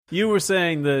You were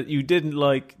saying that you didn't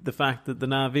like the fact that the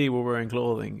Na'vi were wearing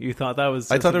clothing. You thought that was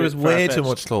I thought there was way far-fetched. too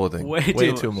much clothing.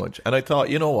 Way too much. And I thought,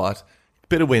 you know what?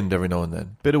 Bit of wind every now and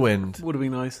then. Bit of wind. Would have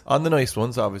been nice. On the nice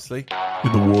ones, obviously.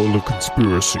 In the world of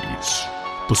conspiracies,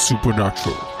 the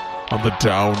supernatural, and the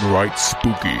downright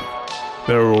spooky,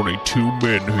 there are only two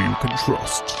men who you can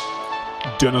trust.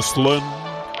 Dennis Lynn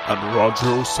and Roger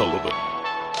O'Sullivan.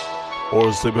 Or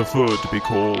as they prefer to be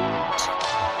called,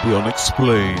 the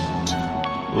Unexplained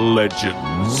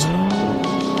Legends.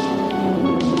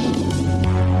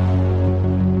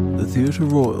 The Theatre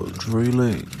Royal, Drury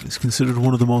Lane, is considered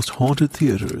one of the most haunted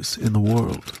theatres in the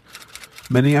world.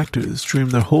 Many actors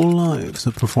dream their whole lives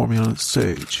of performing on its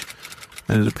stage,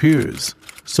 and it appears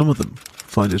some of them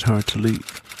find it hard to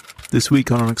leave. This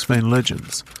week on Unexplained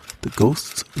Legends, the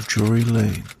ghosts of Drury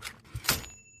Lane.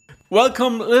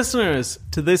 Welcome, listeners,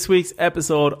 to this week's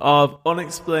episode of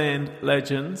Unexplained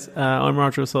Legends. I'm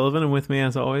Roger O'Sullivan, and with me,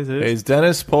 as always, is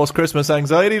Dennis, post-Christmas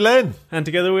anxiety, Len. And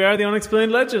together we are the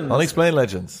Unexplained Legends. Unexplained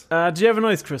Legends. Did you have a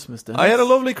nice Christmas, Dennis? I had a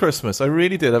lovely Christmas. I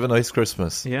really did have a nice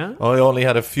Christmas. Yeah? I only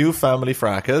had a few family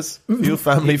fracas, a few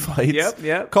family fights,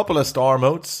 Yep. couple of storm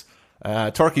outs.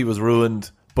 Turkey was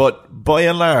ruined, but by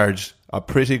and large, a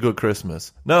pretty good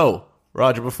Christmas. No,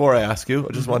 Roger, before I ask you,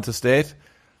 I just want to state,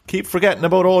 keep forgetting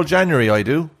about old January, I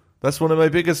do. That's one of my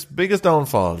biggest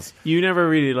downfalls. You never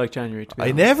really liked January, to be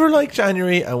honest. I never like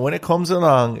January, and when it comes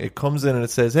along, it comes in and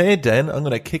it says, hey, Den, I'm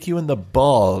going to kick you in the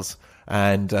balls,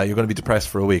 and you're going to be depressed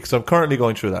for a week. So I'm currently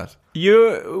going through that.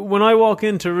 When I walk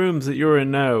into rooms that you're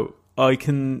in now, I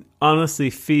can honestly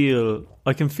feel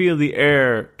the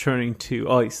air turning to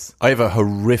ice. I have a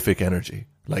horrific energy.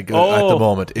 At the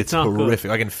moment, it's horrific.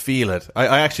 Good. I can feel it.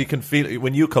 I actually can feel it.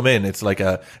 When you come in, it's like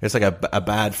a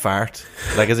bad fart.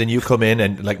 Like as in you come in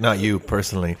and like not you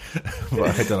personally.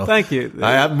 But I don't know. Thank you.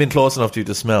 I haven't been close enough to you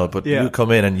to smell, but you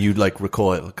come in and you like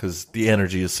recoil because the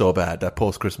energy is so bad. That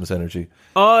post-Christmas energy.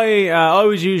 I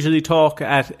would usually talk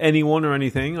at anyone or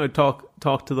anything. I'd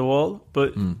talk to the wall,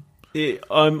 but.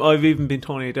 I've even been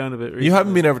toning it down a bit recently. You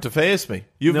haven't been able to face me.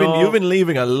 You've been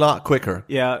leaving a lot quicker.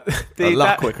 Yeah, a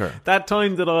lot quicker. That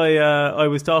time that I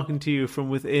was talking to you from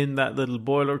within that little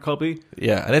boiler cubby.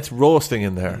 Yeah, and it's roasting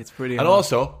in there. It's pretty. And hot.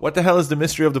 Also, what the hell is the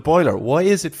mystery of the boiler? Why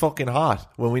is it fucking hot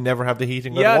when we never have the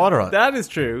heating or the water on? That is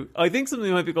true. I think something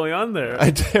might be going on there.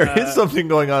 There is something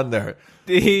going on there.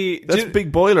 That's a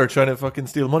big boiler trying to fucking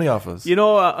steal money off us. You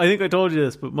know, I think I told you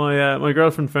this, but my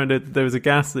girlfriend found out that there was a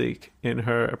gas leak in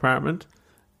her apartment.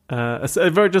 Just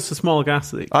a small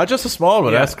gas leak. Just a small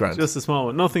one. That's grand. Just a small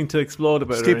one. Nothing to explode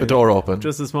about. Just keep the door open.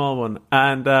 Just a small one.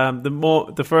 And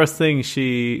the first time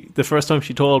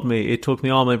she told me, it took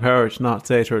me all my power to not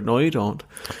say to her, "No, you don't."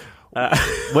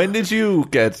 When did you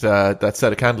get that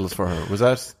set of candles for her? Was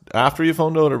that after you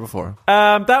found out or before?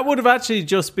 That would have actually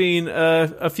just been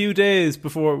a few days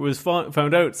before it was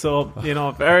found out. So,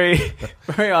 very,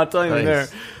 very odd timing there.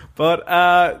 But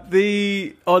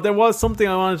there was something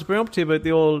I wanted to bring up to you about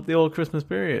the old Christmas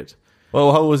period.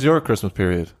 Well, how was your Christmas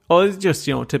period? Oh, it's just,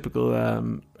 typical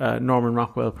Norman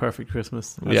Rockwell perfect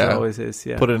Christmas, as it always is.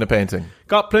 Yeah. Put it in a painting.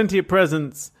 Got plenty of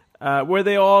presents. Were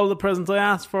they all the presents I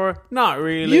asked for? Not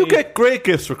really. You get great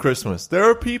gifts for Christmas. There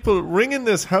are people ringing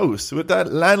this house with that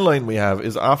landline we have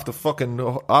is off the hook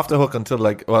until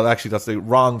actually that's the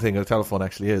wrong thing a telephone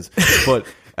actually is. But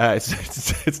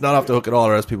it's not off the hook at all,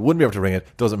 or else people wouldn't be able to ring it.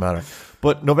 Doesn't matter.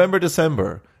 But November,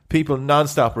 December, people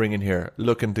non-stop ringing here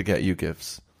looking to get you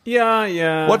gifts.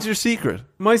 Yeah. What's your secret?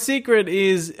 My secret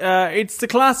is it's the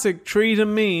classic: treat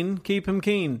him mean, keep him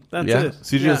keen. That's it.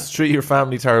 So you just treat your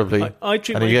family terribly, you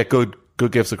get good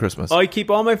gifts at Christmas. I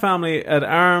keep all my family at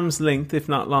arm's length, if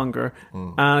not longer,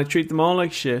 and I treat them all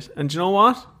like shit. And do you know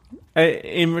what?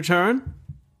 In return,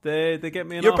 they get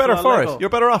me an You're awful better lot for Lego. it. You're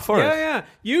better off for it. Yeah.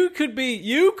 You could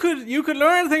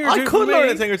learn a thing or two. I could learn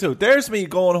a thing or two. There's me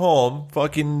going home,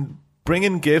 fucking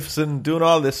bringing gifts and doing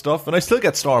all this stuff, and I still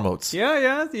get storm outs.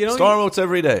 Yeah. Storm outs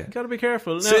every day. You got to be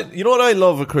careful. You know what I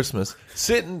love at Christmas?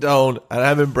 Sitting down and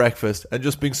having breakfast and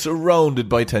just being surrounded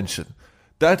by tension.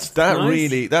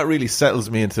 That really settles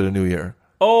me into the new year.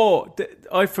 Oh,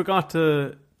 I forgot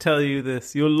to tell you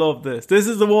this. You'll love this. This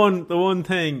is the one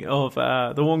thing of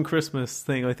the one Christmas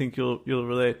thing I think you'll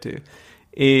relate to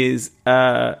is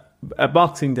at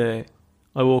Boxing Day.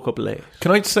 I woke up late.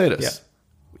 Can I just say this? Yeah.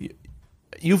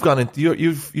 You've gone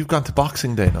to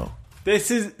Boxing Day now. This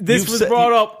was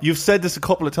brought up. You've said this a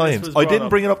couple of times. I didn't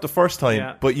bring it up the first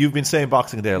time, but you've been saying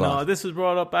Boxing Day a lot. No, this was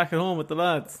brought up back at home with the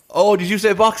lads. Oh, did you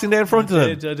say Boxing Day in front of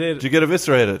them? I did. Did you get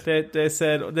eviscerated? They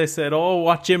said, oh,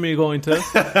 what gym are you going to?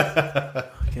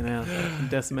 Fucking hell.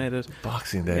 decimated.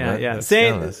 Boxing Day, Yeah, man. yeah. That's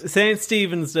Saint scandalous. Saint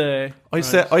Stephen's Day. I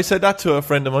said that to a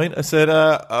friend of mine. I said,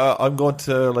 I'm going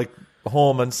to like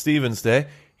home on Stephen's Day.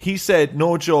 He said,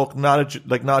 no joke,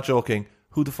 not joking.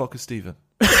 Who the fuck is Stephen?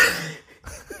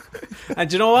 And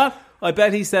do you know what? I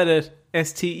bet he said it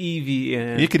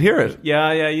Steven. You could hear it.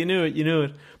 Yeah, you knew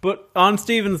it. But on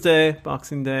Stephen's Day,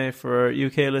 Boxing Day for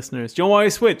UK listeners, do you know why I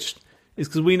switched? It's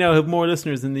because we now have more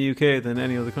listeners in the UK than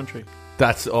any other country.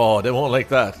 They won't like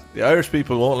that. The Irish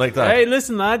people won't like that. Hey,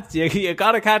 listen, lads, you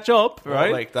got to catch up, right?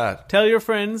 Won't like that. Tell your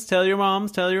friends, tell your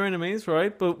moms, tell your enemies,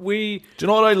 right? But Do you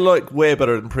know what I like way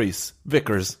better than priests?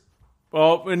 Vicars.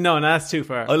 Oh, no, that's too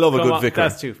far. I love a good vicar.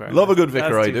 That's too far. Love a good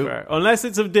vicar, That's I too do. far. Unless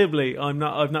it's of Dibley, I'm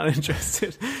not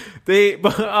interested.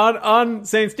 But on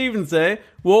St. Stephen's Day, I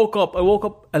woke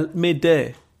up at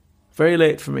midday, very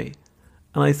late for me,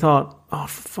 and I thought, oh,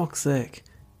 for fuck's sake,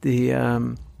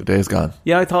 the day's gone.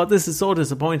 Yeah, I thought this is so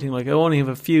disappointing. Like I only have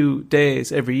a few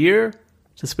days every year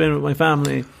to spend with my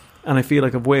family, and I feel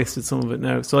like I've wasted some of it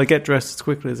now. So I get dressed as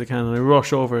quickly as I can, and I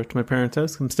rush over to my parents'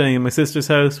 house. I'm staying in my sister's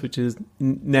house, which is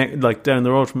like down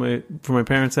the road from my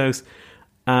parents' house,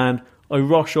 and I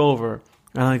rush over.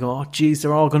 And I go, oh, geez,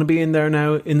 they're all going to be in there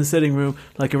now in the sitting room,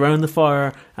 like around the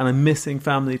fire, and I'm missing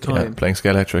family time. Yeah, playing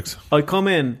Scalextrics. I come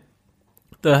in,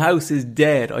 the house is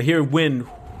dead. I hear wind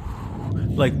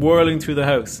like whirling through the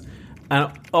house, and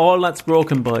all that's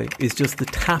broken by is just the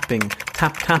tapping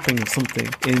of something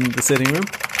in the sitting room.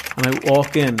 And I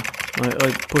walk in, and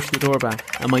I push the door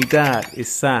back, and my dad is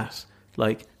sat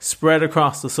like spread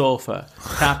across the sofa,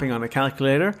 tapping on a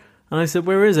calculator. And I said,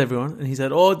 where is everyone? And he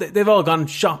said, oh, they've all gone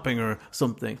shopping or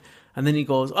something. And then he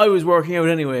goes, I was working out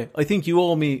anyway. I think you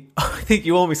owe me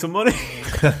some money.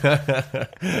 I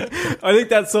think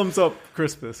that sums up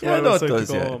Christmas. Yeah, no, it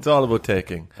does, yeah. It's all about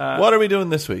taking. What are we doing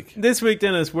this week? This week,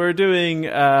 Dennis, we're doing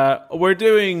a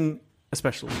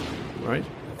special, right?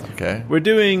 Okay. We're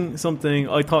doing something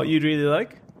I thought you'd really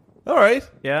like. All right.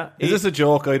 Yeah. Is this a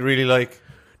joke I'd really like?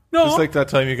 No. Just like that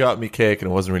time you got me cake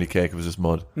and it wasn't really cake, it was just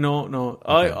mud. No.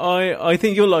 Okay. I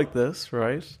think you'll like this,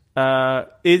 right?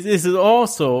 This is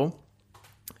also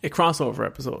a crossover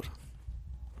episode,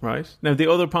 right? Now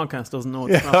the other podcast doesn't know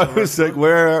it's a crossover I was episode. like,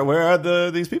 where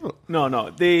are these people? No.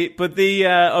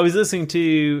 I was listening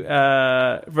to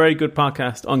a very good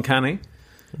podcast, Uncanny.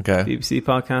 Okay. BBC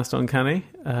podcast, Uncanny.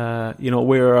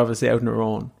 We're obviously out on our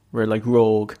own. We're like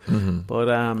rogue. Mm-hmm.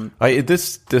 But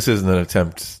this isn't an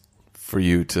attempt for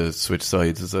you to switch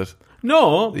sides, is it?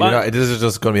 no, This is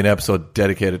just going to be an episode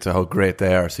dedicated to how great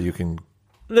they are, so you can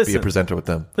be a presenter with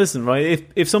them. Listen, right?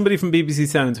 If somebody from BBC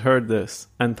Sounds heard this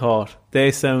and thought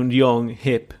they sound young,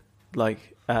 hip, like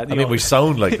we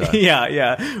sound like that.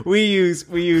 yeah. We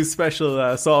use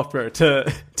special software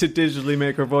to digitally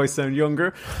make our voice sound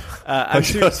younger. I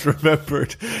just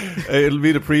remembered it'll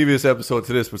be the previous episode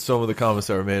to this, but some of the comments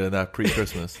that were made in that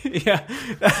pre-Christmas. Yeah.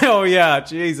 Oh yeah.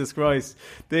 Jesus Christ.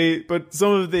 But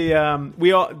some of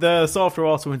the software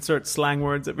also inserts slang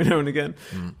words every now and again.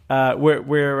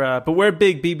 We're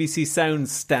big BBC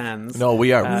Sounds stans. No,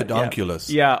 we are redonkulous.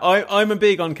 Yeah. I'm a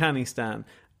big Uncanny stan.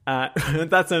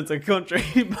 That sounds like country,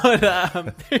 but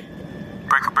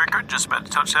Breaker, just about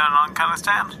to touch down on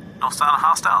Afghanistan. No sign of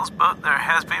hostiles, but there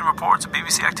has been reports of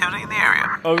BBC activity in the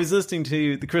area. I was listening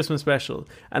to the Christmas special,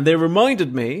 and they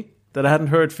reminded me that I hadn't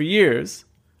heard for years,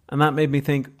 and that made me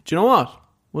think, do you know what?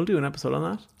 We'll do an episode on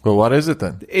that. Well, what is it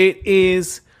then? It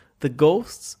is The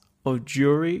Ghosts of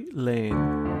Drury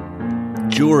Lane.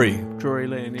 Drury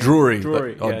Lane. Yeah.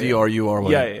 Drury. Oh, yeah,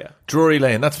 D-R-U-R-Y. Yeah. Drury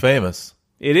Lane, that's famous.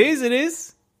 It is.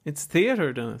 It's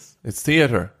theatre, Dennis. It's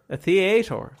theatre. A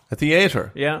theatre. A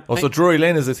theatre? Yeah. Oh, so Drury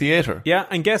Lane is a theatre? Yeah,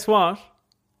 and guess what?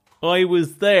 I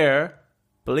was there,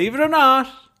 believe it or not,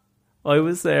 I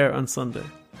was there on Sunday.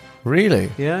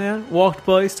 Really? Yeah. Walked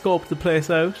by, scoped the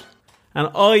place out, and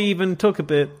I even took a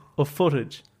bit of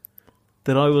footage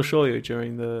that I will show you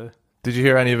during the... Did you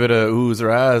hear any of it oohs or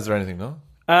ahs or anything, no?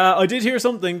 I did hear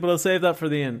something, but I'll save that for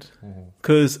the end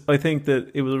because I think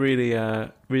that it will really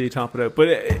top it out. But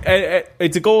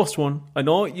it's a ghost one. I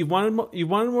know you wanted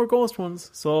more ghost ones.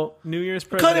 So New Year's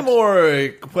present. Kind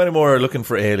of more looking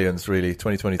for aliens, really.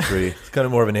 2023. It's kind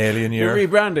of more of an alien year. You're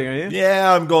rebranding, are you?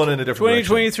 Yeah, I'm going in a different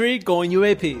 2023, going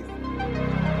UAP.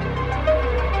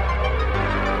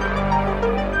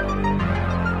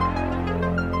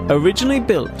 Originally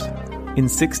built in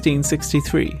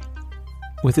 1663.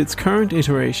 With its current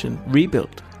iteration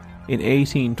rebuilt in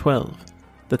 1812,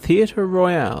 the Theatre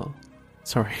Royal...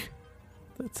 Sorry,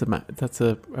 that's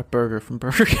a burger from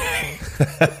Burger King.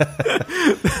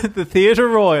 The Theatre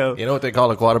Royal... You know what they call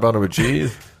a quarter pounder with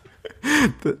cheese?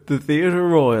 The Theatre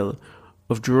Royal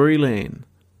of Drury Lane,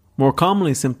 more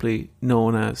commonly simply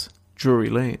known as Drury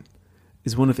Lane,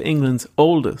 is one of England's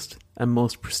oldest and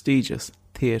most prestigious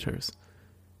theatres.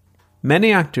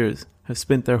 Many actors have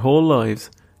spent their whole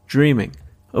lives dreaming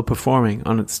of performing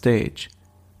on its stage,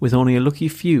 with only a lucky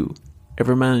few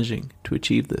ever managing to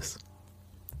achieve this.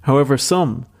 However,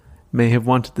 some may have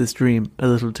wanted this dream a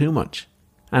little too much,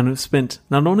 and have spent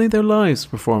not only their lives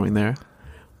performing there,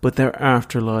 but their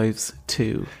afterlives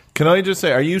too. Can I just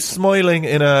say, are you smiling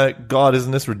in a God,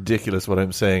 isn't this ridiculous what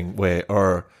I'm saying way,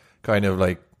 or kind of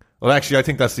like, well, actually, I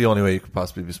think that's the only way you could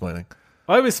possibly be smiling.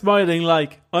 I was smiling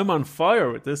like I'm on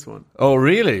fire with this one. Oh,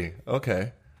 really?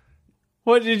 Okay.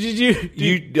 What did you?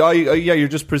 Yeah, you're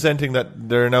just presenting that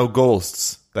there are now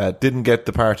ghosts that didn't get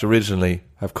the part originally,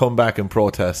 have come back in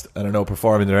protest, and are now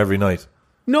performing there every night.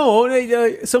 No,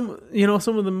 some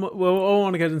of them. Well, I don't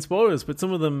want to get in spoilers, but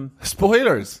some of them.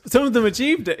 Spoilers. Some of them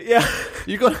achieved it. Yeah,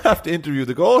 you're gonna have to interview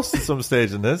the ghosts at some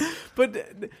stage in this. But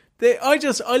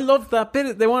I loved that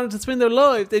bit. They wanted to spend their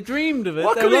life. They dreamed of it.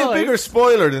 What could be a bigger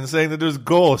spoiler than saying that there's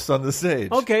ghosts on the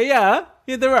stage? Okay, yeah,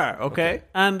 there are. Okay.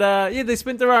 And they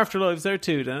spent their afterlives there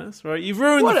too, Dennis. Right? You've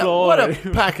ruined the floor. What a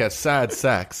pack of sad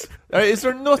sacks. Is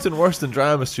there nothing worse than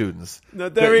drama students? No,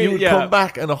 you would come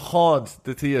back and haunt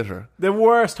the theatre. The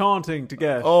worst haunting to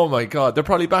get. Oh my God, they're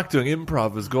probably back doing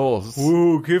improv as ghosts.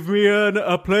 Ooh, give me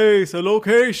a place, a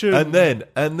location. And then,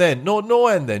 no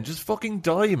and then, just fucking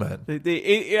die, man.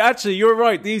 Actually, you're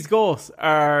right. These ghosts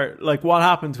are like what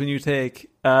happens when you take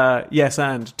yes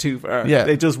and too far. Yeah.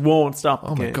 They just won't stop.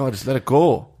 Oh my God, just let it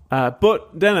go.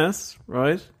 But Dennis,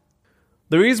 right?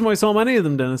 The reason why so many of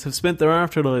them, Dennis, have spent their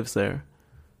afterlives there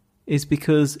is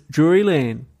because Drury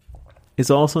Lane is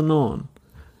also known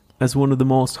as one of the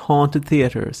most haunted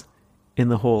theatres in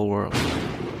the whole world.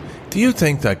 Do you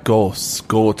think that ghosts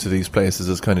go to these places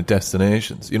as kind of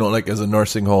destinations? You know, like as a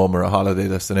nursing home or a holiday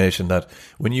destination, that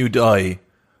when you die,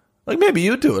 like maybe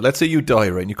you do it. Let's say you die,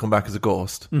 right, and you come back as a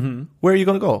ghost. Mm-hmm. Where are you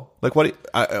going to go? Like what?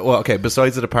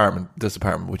 Besides this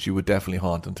apartment, which you would definitely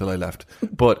haunt until I left.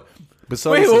 But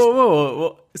besides,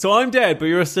 whoa. So I'm dead, but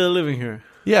you're still living here.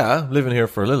 Yeah, living here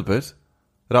for a little bit.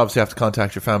 I'd obviously have to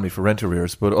contact your family for rent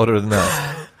arrears, but other than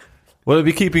that, well, I'd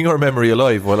be keeping your memory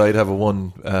alive while I'd have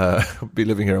be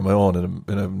living here on my own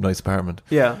in a nice apartment.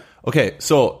 Yeah. Okay,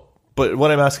 so, but what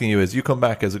I'm asking you is, you come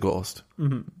back as a ghost.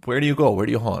 Mm-hmm. Where do you go? Where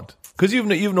do you haunt? Because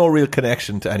you've no real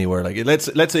connection to anywhere. Like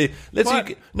let's say but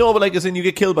like as in you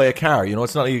get killed by a car. You know,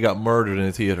 it's not like you got murdered in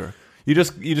a theater. You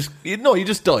just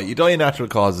die. You die in natural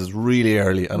causes really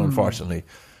early, and unfortunately.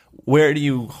 Where do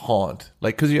you haunt?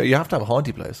 Like, because you have to have a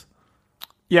haunty place.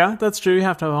 Yeah, that's true. You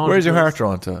have to have a haunty Where's your place. heart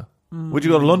drawn to? Would you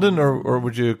go to London or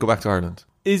would you go back to Ireland?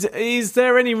 Is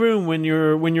there any room when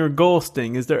you're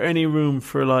ghosting? Is there any room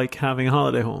for like having a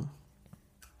holiday home?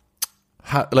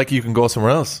 Like you can go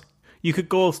somewhere else? You could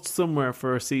ghost somewhere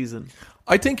for a season.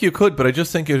 I think you could, but I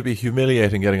just think it would be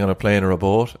humiliating getting on a plane or a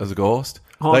boat as a ghost.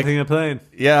 Haunting a plane?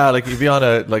 Yeah, like you'd be on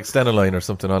a Stena line or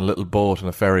something on a little boat on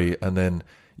a ferry, and then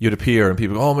you'd appear and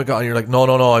people go, oh my God, and you're like, no,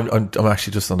 I'm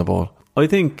actually just on the boat. I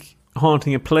think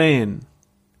haunting a plane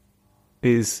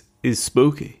is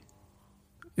spooky.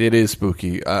 It is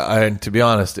spooky. And to be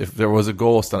honest, if there was a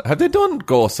ghost have they done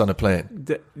ghosts on a plane?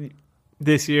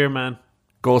 This year, man.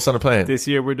 Ghosts on a plane? This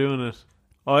year we're doing it.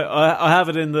 I have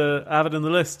it in the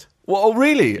list. Well, oh,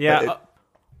 really? Yeah.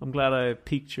 I'm glad I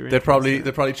piqued your interest.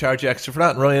 They probably charge you extra for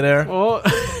that in Ryanair. Oh.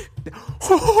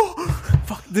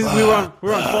 Fuck,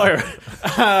 we're on fire.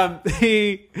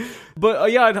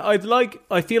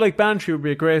 I feel like Bantry would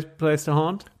be a great place to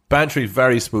haunt. Bantry,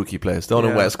 very spooky place down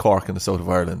in West Cork in the south of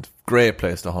Ireland. Great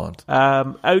place to haunt.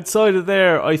 Outside of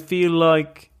there, I feel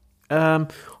like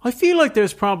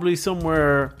there's probably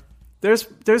somewhere. There's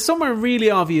somewhere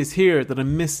really obvious here that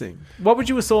I'm missing. What would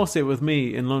you associate with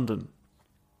me in London?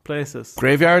 Places.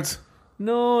 Graveyards?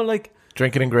 No, like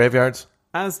drinking in graveyards.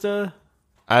 Asda,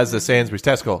 Sainsbury's,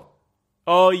 Tesco.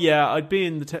 Oh yeah, I'd be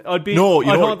in the. I'd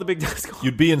haunt the big Tesco.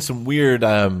 You'd be in some weird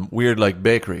like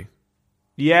bakery.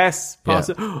 Yes,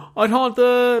 possibly. Yeah. I'd haunt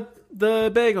the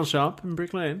bagel shop in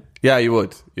Brick Lane. Yeah, you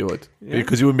would,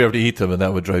 because you wouldn't be able to eat them, and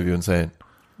that would drive you insane.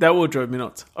 That would drive me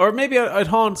nuts. Or maybe I'd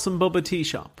haunt some bubba tea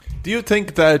shop. Do you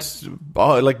think that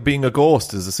like being a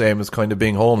ghost is the same as kind of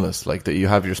being homeless? Like that you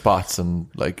have your spots and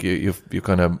like you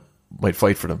kind of might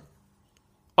fight for them?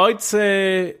 I'd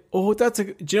say, do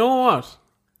you know what?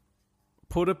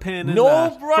 Put a pin in that.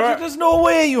 No, Roger, there's no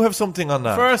way you have something on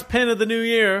that. First pin of the new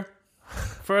year.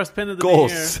 New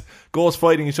year. Ghosts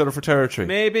fighting each other for territory.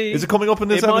 Maybe. Is it coming up in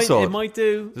this episode? It might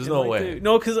do. There's no way.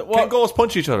 No, because can ghosts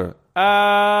punch each other?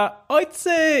 I'd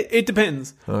say it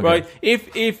depends, Okay. right?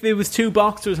 If it was two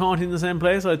boxers haunting the same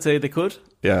place, I'd say they could,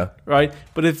 Yeah. right?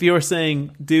 But if you're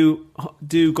saying do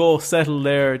ghosts settle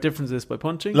their differences by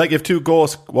punching? Like if two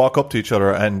ghosts walk up to each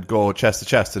other and go chest to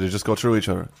chest, do they just go through each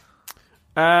other?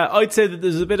 I'd say that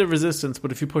there's a bit of resistance,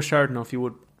 but if you push hard enough, you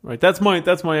would. Right? That's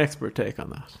my expert take on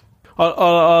that.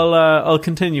 I'll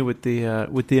continue with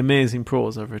the amazing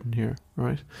prose I've written here,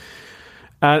 right?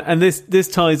 And this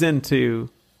ties into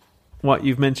what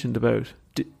you've mentioned about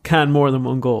can more than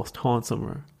one ghost haunt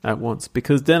somewhere at once?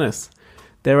 Because, Dennis,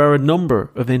 there are a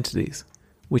number of entities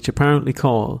which apparently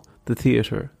call the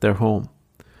theatre their home.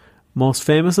 Most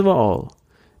famous of all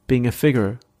being a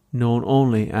figure known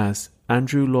only as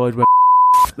Andrew Lloyd Webber.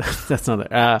 That's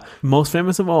not it. Most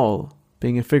famous of all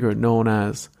being a figure known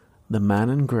as the Man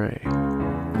in Grey.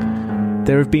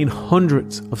 There have been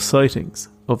hundreds of sightings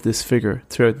of this figure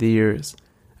throughout the years,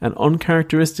 and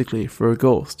uncharacteristically for a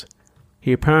ghost,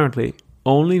 he apparently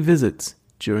only visits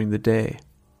during the day.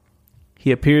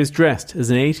 He appears dressed as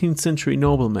an 18th century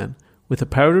nobleman with a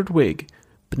powdered wig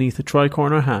beneath a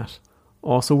tricorner hat,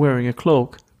 also wearing a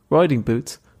cloak, riding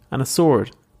boots, and a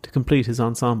sword to complete his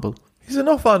ensemble. He's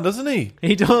enough on, doesn't he?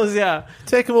 He does, yeah.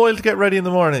 Take him a while to get ready in the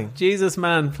morning. Jesus,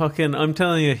 man, fucking, I'm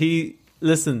telling you,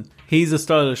 he's a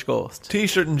stylish ghost.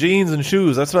 T-shirt and jeans and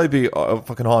shoes. That's what I'd be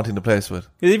fucking haunting the place with.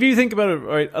 If you think about it,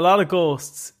 right, a lot of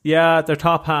ghosts, yeah, their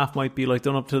top half might be like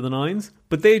done up to the nines,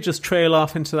 but they just trail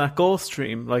off into that ghost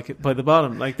stream, like by the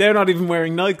bottom. Like they're not even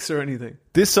wearing Nikes or anything.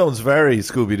 This sounds very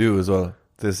Scooby-Doo as well.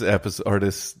 This episode or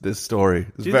this story.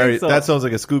 It's very. Think so? That sounds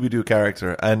like a Scooby-Doo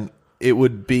character, and it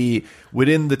would be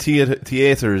within the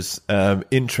theater's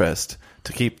interest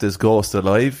to keep this ghost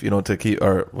alive, to keep,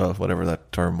 or well, whatever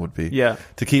that term would be. Yeah.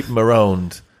 To keep him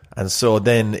around. And so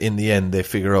then in the end they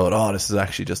figure out, this is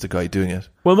actually just a guy doing it.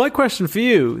 Well, my question for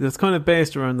you, that's kind of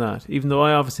based around that, even though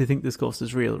I obviously think this ghost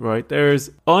is real, right?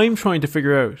 I'm trying to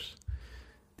figure out,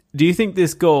 do you think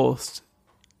this ghost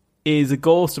is a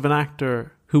ghost of an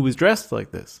actor who was dressed like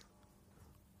this?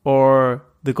 Or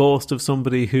the ghost of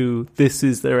somebody who this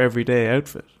is their everyday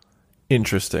outfit?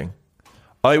 Interesting.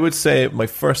 I would say my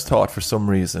first thought, for some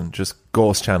reason, just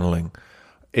ghost channeling.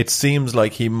 It seems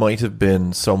like he might have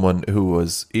been someone who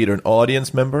was either an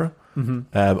audience member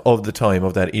of the time,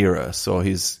 of that era. So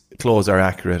his clothes are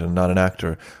accurate and not an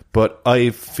actor. But I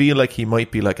feel like he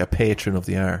might be like a patron of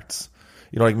the arts.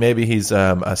 Like maybe he's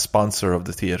a sponsor of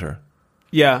the theatre.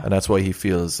 Yeah. And that's why he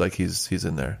feels like he's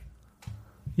in there.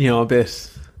 A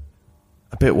bit...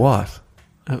 A bit what?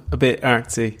 A bit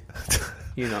artsy.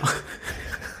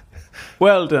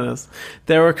 Well, Dennis,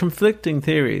 there are conflicting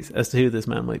theories as to who this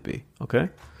man might be, okay?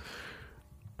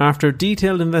 After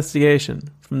detailed investigation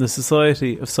from the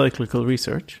Society of Cyclical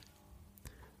Research,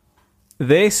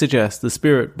 they suggest the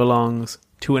spirit belongs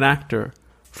to an actor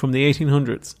from the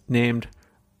 1800s named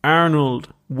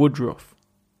Arnold Woodruff.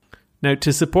 Now,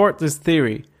 to support this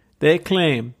theory, they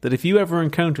claim that if you ever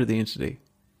encounter the entity,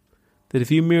 that if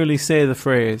you merely say the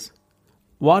phrase,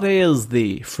 "What ails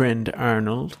thee, friend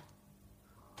Arnold?"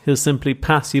 he'll simply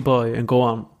pass you by and go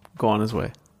on his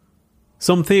way.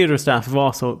 Some theatre staff have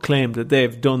also claimed that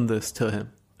they've done this to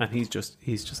him, and he's just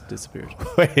disappeared.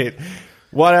 Wait,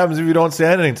 what happens if you don't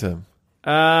say anything to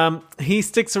him? He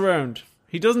sticks around.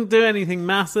 He doesn't do anything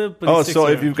massive, but he sticks so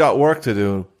around. if you've got work to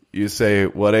do, you say,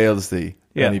 "What ails thee?"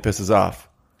 Yeah. And he pisses off.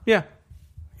 Yeah.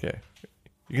 Okay.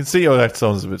 You can see how that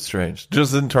sounds a bit strange.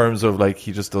 Just in terms of like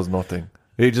he just does nothing.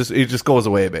 He just goes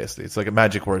away basically. It's like a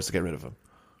magic words to get rid of him.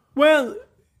 Well,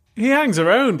 he hangs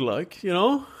around,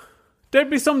 There'd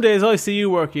be some days I see you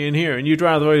working in here and you'd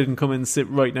rather I didn't come in and sit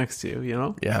right next to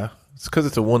you, Yeah. It's because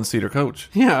it's a one-seater coach.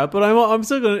 Yeah, but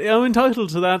I'm entitled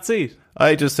to that seat.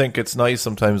 I just think it's nice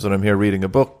sometimes when I'm here reading a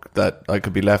book that I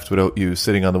could be left without you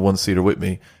sitting on the one-seater with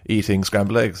me eating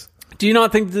scrambled eggs. Do you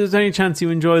not think there's any chance you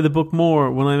enjoy the book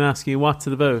more when I'm asking you what's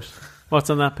it about? What's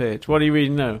on that page? What are you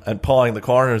reading now? And pawing the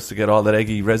corners to get all that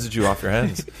eggy residue off your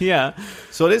hands. Yeah.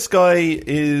 So this guy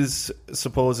is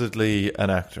supposedly an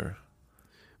actor.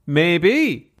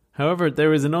 Maybe. However,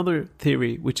 there is another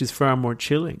theory which is far more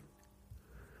chilling.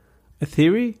 A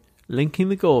theory linking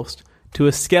the ghost to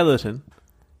a skeleton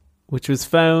which was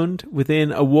found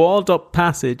within a walled-up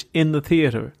passage in the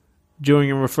theatre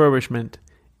during a refurbishment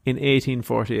in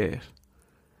 1848.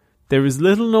 There is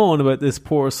little known about this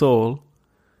poor soul,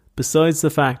 besides the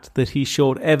fact that he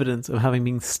showed evidence of having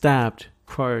been stabbed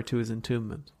prior to his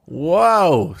entombment.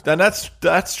 Wow, then that's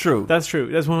true. That's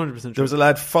true. That's 100% true. There was a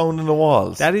lad found in the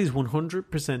walls. That is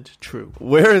 100% true.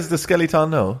 Where is the skeleton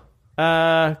now?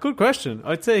 Good question.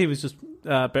 I'd say he was just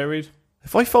buried.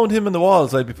 If I found him in the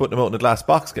walls, I'd be putting him out in a glass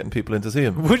box, getting people in to see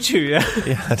him. Would you? Yeah.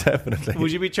 Yeah, definitely.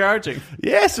 Would you be charging?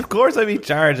 Yes, of course I'd be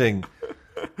charging.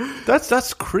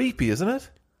 That's creepy, isn't it?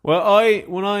 Well,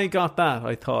 when I got that,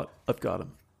 I thought I've got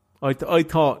him. I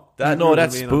thought that. No,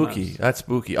 that's spooky. That's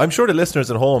spooky. I'm sure the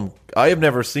listeners at home. I have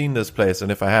never seen this place,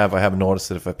 and if I have, I haven't noticed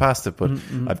it if I passed it. But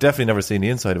I've definitely never seen the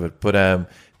inside of it. But I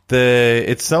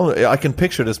can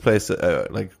picture this place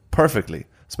like perfectly,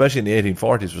 especially in the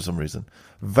 1840s for some reason.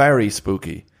 Very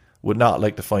spooky. Would not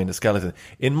like to find a skeleton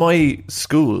in my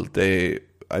school.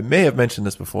 I may have mentioned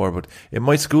this before, but in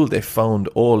my school they found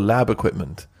old lab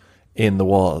equipment in the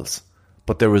walls.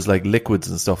 But there was like liquids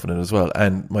and stuff in it as well.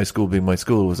 And my school, being my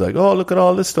school, was like, oh, look at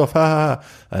all this stuff, ha ha ha.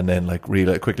 And then like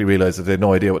quickly realised that they had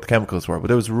no idea what the chemicals were. But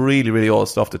there was really, really old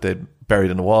stuff that they'd buried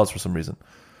in the walls for some reason.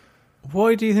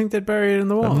 Why do you think they'd bury it in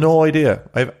the walls? I have no idea.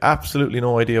 I have absolutely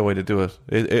no idea why they do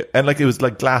it. And like it was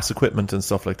like glass equipment and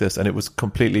stuff like this. And it was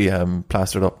completely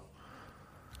plastered up.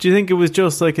 Do you think it was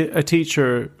just like a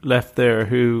teacher left there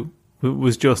who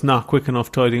was just not quick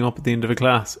enough tidying up at the end of a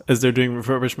class as they're doing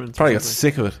refurbishments? Probably got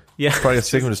sick of it. Yeah. Probably got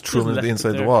sick of it, just threw it into the inside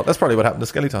of the wall. That's probably what happened to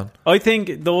Skeleton. I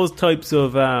think those types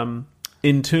of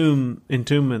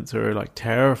entombments are like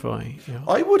terrifying. You know?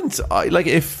 I wouldn't.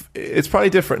 If it's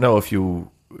probably different now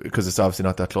because it's obviously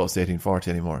not that close to 1840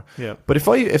 anymore. Yeah. But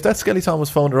if that skeleton was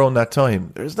found around that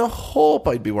time, there's no hope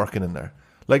I'd be working in there.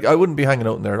 Like I wouldn't be hanging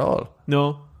out in there at all.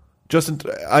 No.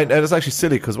 And it's actually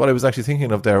silly because what I was actually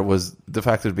thinking of there was the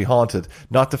fact that it'd be haunted,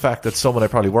 not the fact that someone I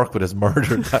probably work with has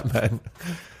murdered that man.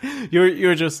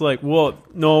 You're just like,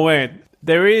 what? No way.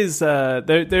 There is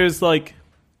there's like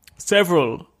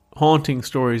several haunting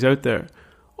stories out there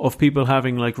of people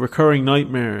having like recurring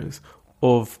nightmares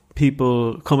of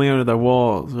people coming out of their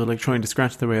walls or like trying to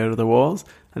scratch their way out of their walls,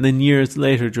 and then years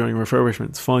later during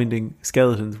refurbishments finding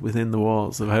skeletons within the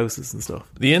walls of houses and stuff.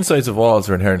 The insides of walls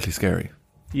are inherently scary.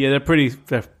 Yeah, they're pretty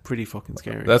fucking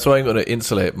scary. That's why I'm going to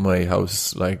insulate my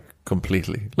house like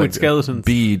completely, like with skeletons,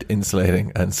 bead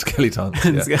insulating and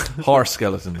skeletons, horse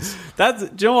skeletons. Do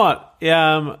you know what?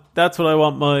 That's what I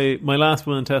want my last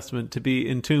will and testament to be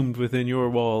entombed within your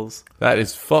walls. That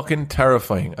is fucking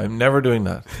terrifying. I'm never doing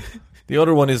that. The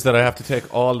other one is that I have to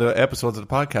take all the episodes of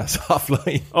the podcast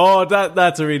offline. Oh,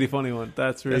 that's a really funny one.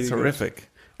 That's horrific,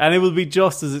 and it will be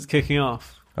just as it's kicking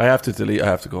off. I have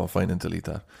to go find and delete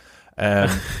that.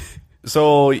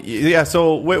 So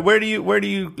where do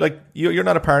you like? You're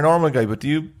not a paranormal guy, but do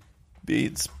you?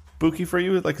 It's spooky for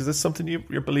you. Like, is this something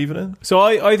you're believing in? So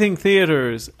I think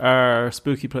theaters are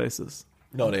spooky places.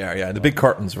 No, they are. Yeah, the big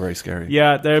curtains are very scary.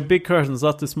 Yeah, they're big curtains,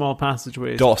 lots of small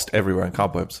passageways, dust everywhere, and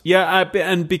cobwebs. Yeah,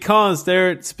 and because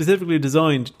they're specifically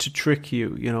designed to trick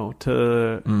you,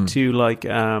 to like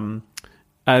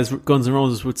as Guns N'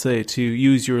 Roses would say, to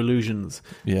use your illusions.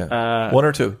 Yeah, one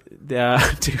or two. Yeah,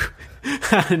 two.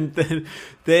 And then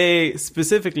they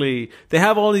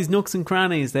have all these nooks and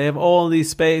crannies. They have all these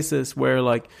spaces where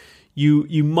like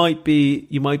you might be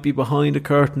behind a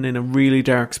curtain in a really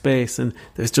dark space, and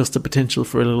there's just a potential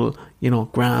for a little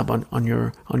grab on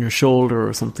your shoulder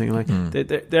or something like.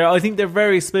 I think they're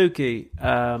very spooky.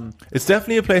 It's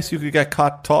definitely a place you could get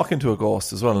caught talking to a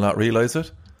ghost as well and not realize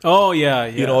it. Oh yeah.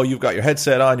 You've got your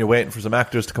headset on, you're waiting for some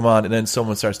actors to come on, and then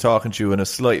someone starts talking to you in a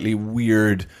slightly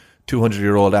weird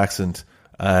 200-year-old accent,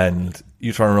 and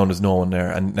you turn around, there's no one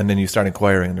there, and then you start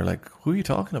inquiring, and they're like, who are you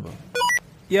talking about?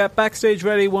 Yeah, backstage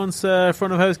ready once front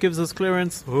of house gives us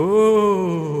clearance.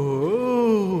 Oh,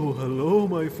 hello,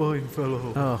 my fine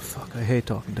fellow. Oh, fuck, I hate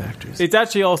talking to actors. It's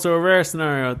actually also a rare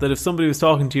scenario that if somebody was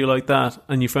talking to you like that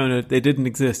and you found out they didn't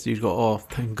exist, you'd go, oh,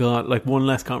 thank God, like one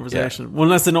less conversation, one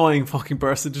less annoying fucking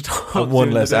person to talk to.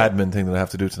 One less admin thing that I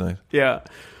have to do tonight. Yeah.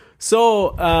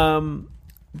 So,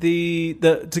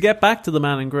 to get back to the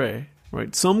man in grey,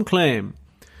 right? Some claim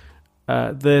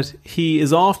that he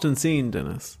is often seen,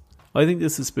 Dennis. I think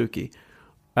this is spooky.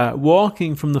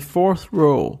 Walking from the fourth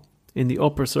row in the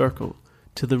upper circle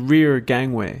to the rear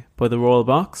gangway by the royal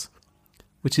box,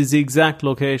 which is the exact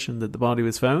location that the body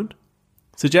was found,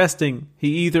 suggesting he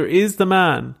either is the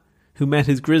man who met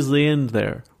his grisly end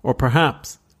there, or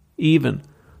perhaps even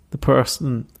the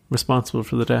person responsible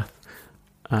for the death.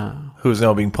 Who's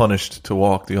now being punished to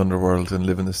walk the underworld and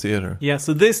live in this theatre. Yeah,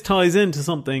 so this ties into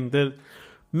something that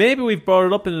maybe we've brought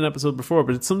it up in an episode before,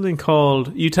 but it's something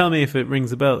called, you tell me if it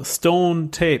rings a bell, stone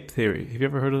tape theory. Have you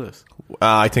ever heard of this?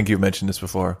 I think you've mentioned this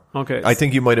before. Okay. I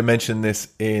think you might have mentioned this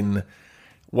in,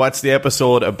 what's the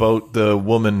episode about the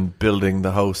woman building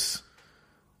the house?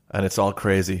 And it's all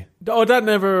crazy. Oh, that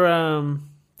never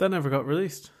got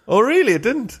released. Oh, really? It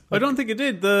didn't? I don't think it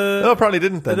did. No, it probably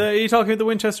didn't then. Are you talking about the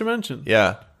Winchester Mansion?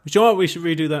 Yeah. you know what? We should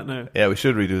redo that now. Yeah, we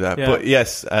should redo that. Yeah. But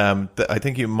yes, I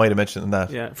think you might have mentioned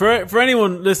that. Yeah. For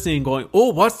anyone listening, going, oh,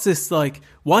 what's this like?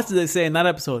 What did they say in that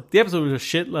episode? The episode was just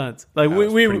shit, lads. Like Yeah, it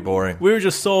was we pretty boring. We were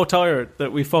just so tired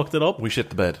that we fucked it up. We shit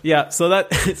the bed. Yeah, so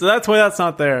that's why that's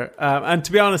not there. And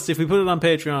to be honest, if we put it on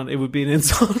Patreon, it would be an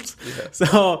insult. Yeah.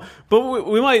 So, but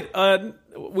we might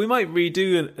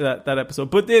redo that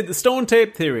episode. But the stone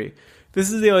tape theory. This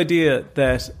is the idea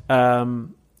that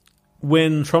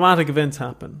when traumatic events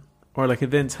happen, or like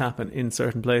events happen in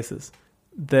certain places,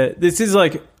 that this is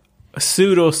like a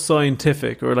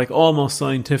pseudo-scientific or like almost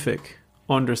scientific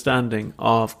understanding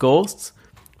of ghosts,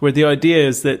 where the idea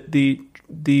is that the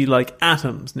like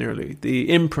atoms, nearly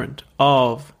the imprint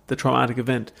of the traumatic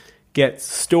event, gets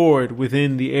stored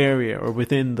within the area or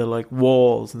within the like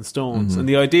walls and stones. And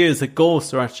the idea is that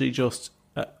ghosts are actually just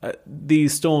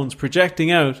these stones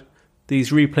projecting out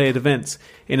these replayed events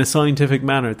in a scientific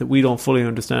manner that we don't fully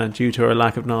understand due to our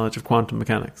lack of knowledge of quantum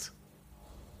mechanics.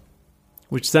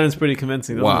 Which sounds pretty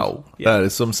convincing, doesn't Wow, it? Yeah. that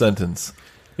is some sentence.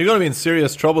 You're going to be in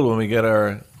serious trouble when we get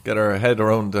our head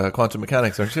around quantum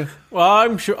mechanics, aren't you? Well,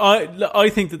 I'm sure. I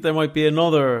think that there might be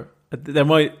another. There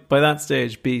might by that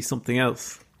stage be something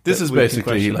else. This that is we can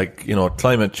basically question. like, you know,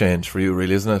 climate change for you,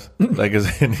 really, isn't it? Like,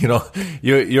 as in, you know,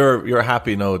 you're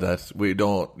happy now that we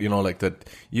don't, you know, like that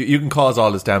you can cause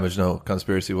all this damage now,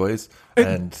 conspiracy wise,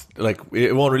 and like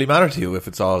it won't really matter to you if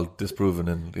it's all disproven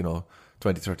in, you know,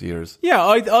 20, 30 years. Yeah,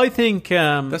 I think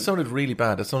That sounded really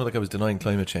bad. That sounded like I was denying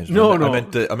climate change. No. I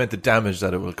meant the damage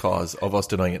that it will cause of us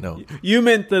denying it now. you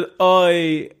meant that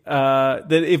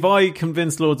that if I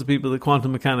convinced loads of people that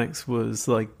quantum mechanics was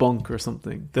like bunk or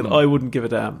something, that I wouldn't give a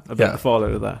damn about the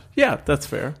fallout of that. Yeah, that's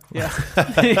fair. Yeah,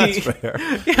 That's fair.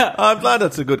 Yeah. I'm glad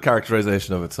that's a good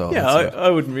characterization of it. So Yeah, I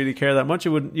wouldn't really care that much. I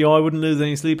wouldn't lose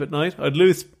any sleep at night. I'd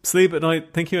lose sleep at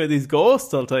night thinking about these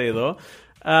ghosts, I'll tell you though.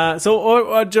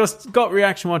 So I just got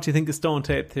reaction. What do you think of stone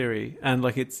tape theory and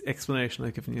like its explanation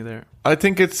I've given you there? I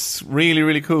think it's really,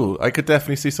 really cool. I could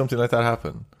definitely see something like that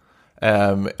happen.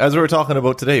 As we were talking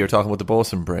about today, you're talking about the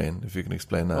Boson brain, if you can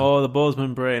explain that. Oh, the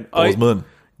Bozeman brain.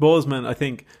 Bozeman. I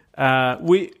think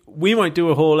we might do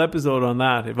a whole episode on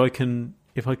that if I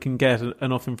can get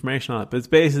enough information on it. But it's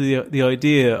basically the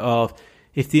idea of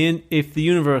if the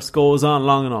universe goes on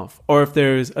long enough, or if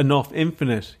there's enough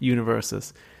infinite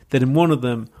universes, that in one of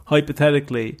them,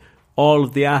 hypothetically, all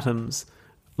of the atoms,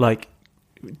 like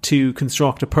to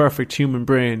construct a perfect human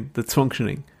brain that's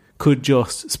functioning, could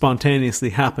just spontaneously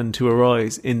happen to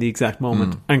arise in the exact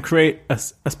moment and create a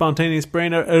spontaneous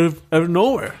brain out of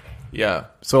nowhere. Yeah.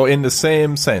 So in the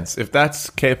same sense, if that's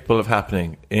capable of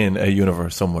happening in a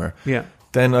universe somewhere, Yeah.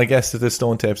 then I guess that this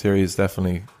stone tape theory is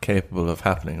definitely capable of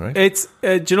happening, right? It's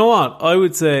do you know what? I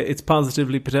would say it's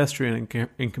positively pedestrian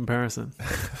in comparison.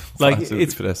 Like Positively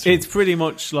it's pedestrian. it's pretty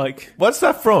much like, What's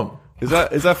that from? Is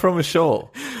that from a show?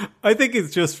 I think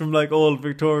it's just from like old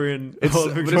Victorian. But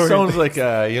it sounds like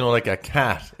like a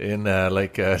cat in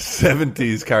like a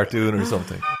 70s cartoon or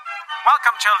something.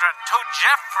 Welcome, children, to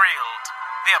Jeffrield,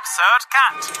 the absurd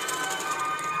cat.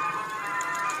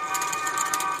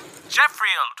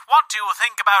 Jeffrield, what do you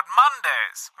think about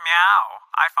Mondays? Meow.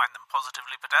 I find them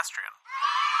positively pedestrian.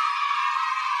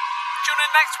 Tune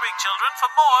in next week, children, for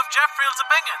more of Jeffrield's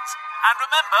opinions. And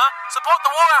remember, support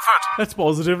the war effort. That's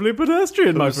positively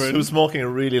pedestrian, my friend. Who's smoking a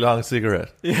really long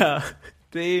cigarette? Yeah.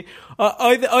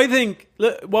 I think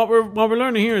what we're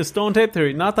learning here is stone tape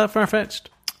theory. Not that far fetched.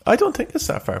 I don't think it's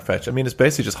that far-fetched. I mean, it's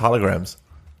basically just holograms.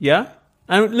 Yeah.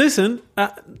 And listen,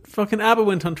 fucking ABBA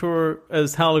went on tour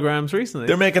as holograms recently.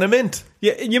 They're making a mint.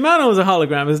 Yeah, Yamano's a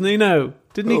hologram, isn't he now?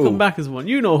 Didn't he Who? come back as one?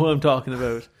 You know who I'm talking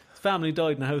about. His family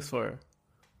died in a house fire.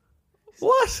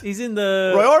 What? He's in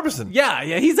the... Roy Orbison? Yeah,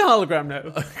 he's a hologram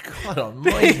now. God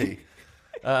almighty.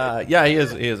 Yeah, he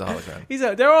is a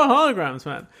hologram. They're all holograms,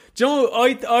 man. Do you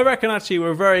know, I reckon actually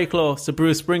we're very close to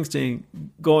Bruce Springsteen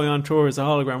going on tour as a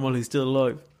hologram while he's still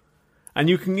alive. And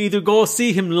you can either go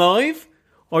see him live,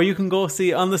 or you can go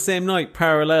see on the same night,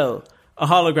 parallel, a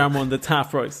hologram one that's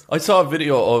half price. I saw a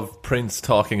video of Prince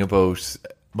talking about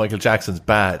Michael Jackson's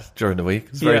Bad during the week.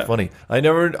 It's very funny. I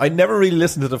never really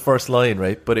listened to the first line,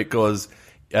 right? But it goes,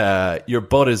 your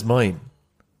butt is mine.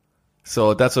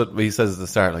 So that's what he says at the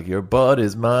start, like, your butt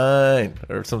is mine,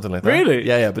 or something like that. Really?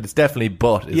 Yeah, but it's definitely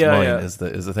butt is mine is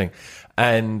the thing.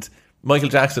 And Michael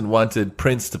Jackson wanted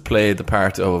Prince to play the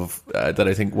part of that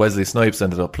I think Wesley Snipes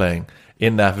ended up playing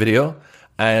in that video.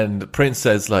 And Prince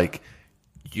says, like,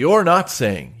 you're not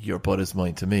saying your butt is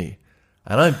mine to me.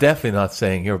 And I'm definitely not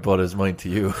saying your butt is mine to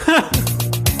you.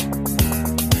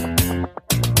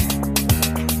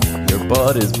 Your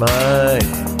butt is mine.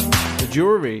 The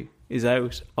Drury is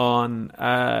out on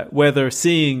whether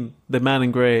seeing the man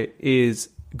in grey is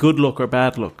good luck or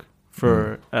bad luck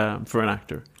for an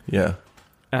actor. Yeah.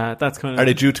 That's kind of. Are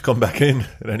they due to come back in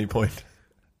at any point?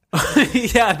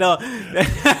 Yeah, no.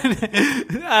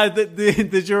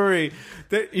 The jury,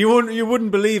 you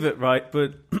wouldn't believe it, right?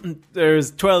 But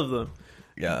there's 12 of them.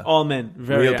 Yeah. All men,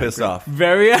 very real angry, pissed off.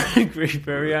 very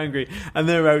angry, and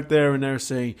they're out there and they're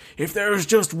saying, if there's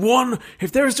just one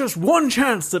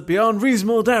chance that beyond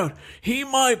reasonable doubt he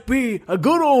might be a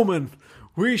good omen,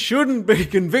 we shouldn't be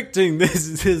convicting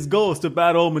his ghost of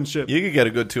bad omenship. You could get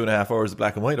a good 2.5 hours of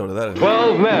black and white out of that.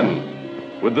 12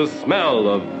 men with the smell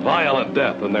of violent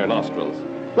death in their nostrils.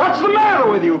 What's the matter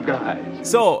with you guys?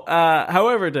 So,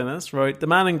 however, Dennis, right, the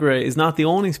man in grey is not the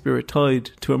only spirit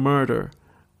tied to a murder.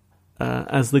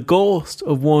 As the ghost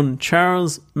of one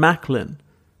Charles Macklin.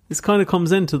 This kind of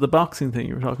comes into the boxing thing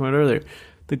you were talking about earlier.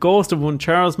 The ghost of one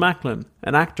Charles Macklin,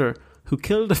 an actor who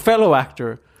killed a fellow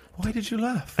actor. Why did you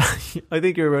laugh? I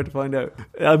think you're about to find out.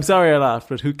 I'm sorry I laughed,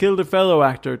 but who killed a fellow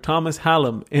actor, Thomas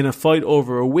Hallam, in a fight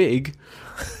over a wig.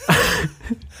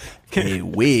 A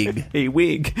wig? A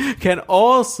wig can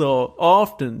also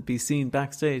often be seen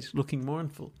backstage looking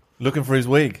mournful. Looking for his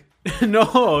wig?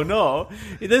 No.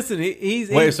 Listen, he's...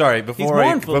 Wait, sorry. Before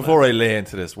I I lay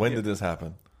into this, when did this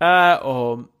happen?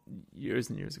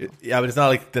 Years and years ago. Yeah, but it's not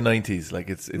like the 90s. Like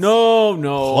it's no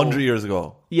 100 years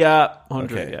ago. Yeah,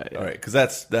 100. Okay, yeah. all right, because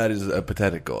that is a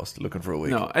pathetic ghost looking for a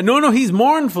wig. No, he's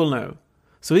mournful now.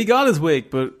 So he got his wig,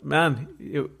 but man,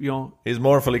 you know, he's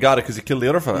mournful. He got it because he killed the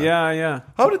other fella. Yeah.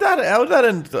 How did that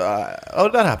end? How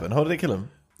did that happen? How did they kill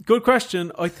him? Good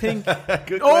question. I think.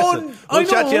 Good question. We'll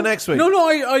chat to you next week. No,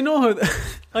 I know how.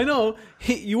 I know.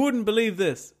 You wouldn't believe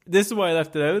this. This is why I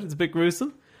left it out. It's a bit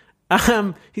gruesome.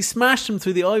 He smashed him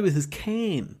through the eye with his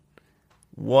cane.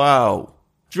 Wow.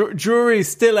 Jury's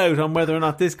still out on whether or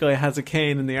not this guy has a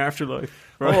cane in the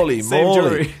afterlife. Right? Holy Same moly.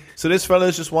 jury. So this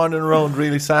fella's just wandering around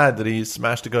really sad that he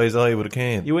smashed a guy's eye with a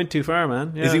cane. You went too far,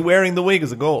 man. Yeah. Is he wearing the wig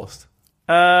as a ghost?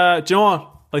 Do you know what?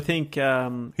 I think...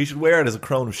 he should wear it as a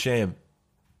crown of shame.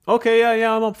 Okay,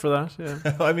 yeah, I'm up for that.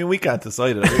 Yeah. I mean, we can't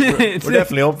decide it. I mean, we're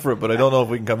definitely up for it, but I don't know if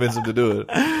we can convince him to do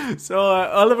it. So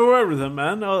I'll have a word with him,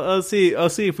 man. I'll see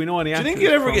if we know any. Do you think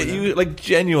you'd ever get used? Like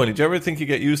genuinely, do you ever think you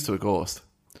get used to a ghost?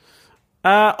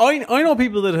 I know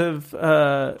people that have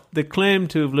that claim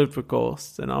to have lived with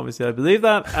ghosts, and obviously I believe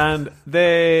that, and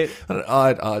they An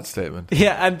odd statement.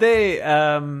 Yeah, and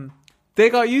they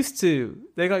got used to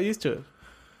it.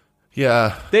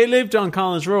 Yeah, they lived on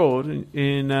College Road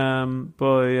in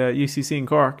by UCC in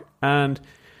Cork, and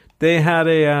they had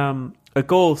a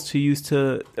ghost who used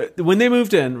to when they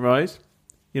moved in, right?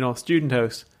 You know, student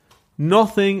house.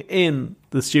 Nothing in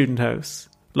the student house,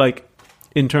 like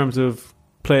in terms of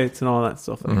plates and all that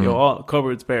stuff. Like, you know, all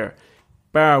cupboards bare,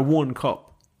 bar one cup.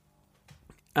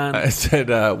 And it said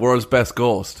world's best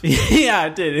ghost. Yeah,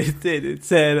 it did. It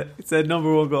said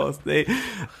number one ghost.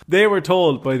 They were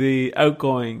told by the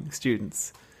outgoing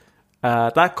students,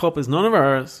 that cup is none of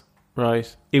ours,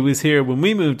 right? It was here when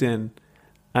we moved in,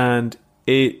 and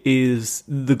it is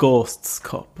the ghost's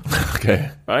cup.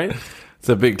 Okay, right? It's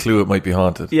a big clue. It might be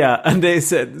haunted. Yeah, and they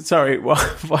said, "Sorry,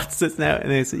 what's this now?"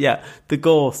 And they said, "Yeah, the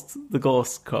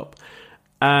ghost cup,"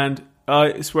 and.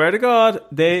 I swear to God,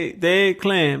 they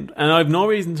claimed, and I have no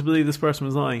reason to believe this person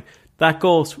was lying, that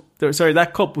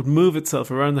cup would move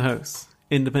itself around the house,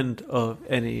 independent of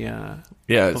any...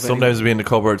 sometimes it'd be in the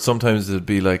cupboard, sometimes it'd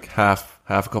be like half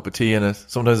a cup of tea in it,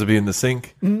 sometimes it'd be in the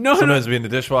sink, sometimes it'd be in the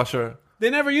dishwasher. They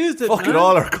never used it. Fucking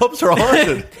all our cups are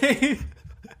haunted.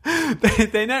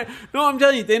 they never... No, I'm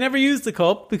telling you, they never used the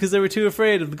cup because they were too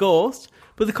afraid of the ghost,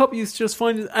 but the cup used to just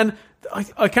find it... And I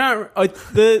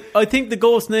think the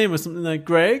ghost name was something like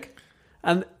Greg,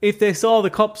 and if they saw the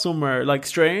cup somewhere like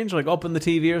strange, like up on the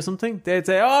TV or something, they'd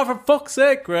say, "Oh, for fuck's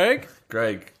sake, Greg!"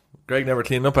 Greg never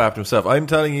cleaned up after himself. I'm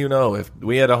telling you now, if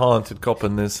we had a haunted cup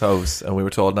in this house and we were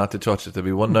told not to touch it, there'd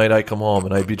be one night I'd come home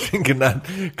and I'd be drinking that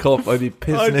cup, I'd be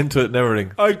pissing into it and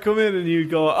everything. I'd come in and you'd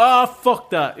go,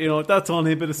 fuck that, you know, that's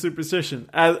only a bit of superstition,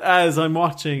 as I'm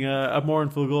watching a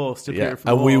mournful ghost appear from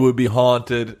the and we wall. would be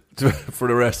haunted for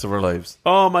the rest of our lives.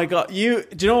 Oh my God, do you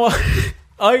know what?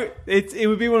 It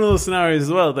would be one of those scenarios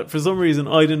as well that for some reason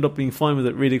I'd end up being fine with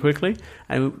it really quickly,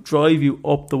 and it would drive you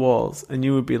up the walls, and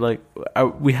you would be like,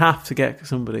 "We have to get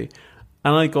somebody,"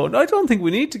 and I go, "I don't think we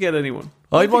need to get anyone."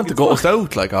 I'd want the ghost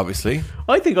out, like obviously.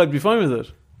 I think I'd be fine with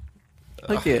it.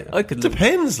 I could.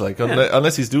 Depends, like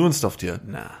unless he's doing stuff to you.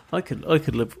 Nah, I could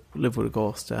live with a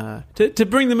ghost. To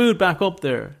bring the mood back up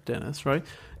there, Dennis. Right?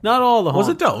 Not all the was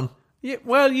it down? Yeah,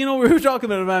 well, you know, we were talking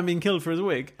about a man being killed for his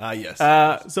wig. Ah, yes.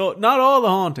 So not all the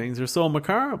hauntings are so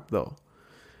macabre, though.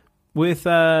 with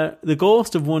the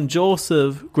ghost of one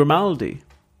Joseph Grimaldi,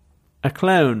 a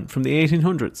clown from the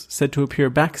 1800s, said to appear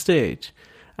backstage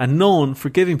and known for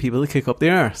giving people the kick up the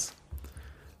arse.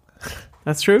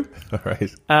 That's true. All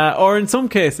right. Or in some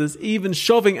cases, even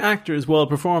shoving actors while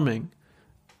performing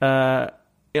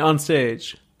on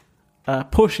stage,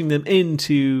 pushing them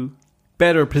into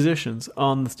better positions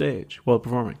on the stage while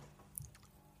performing.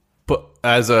 But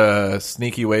as a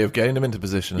sneaky way of getting them into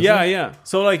position, is Yeah, it? yeah.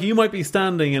 So, like, you might be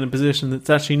standing in a position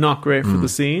that's actually not great for the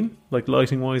scene, like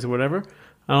lighting-wise or whatever, and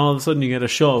all of a sudden you get a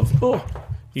shove. Oh,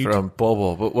 From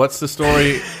Bobo. But what's the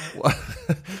story?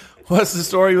 What's the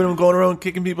story with him going around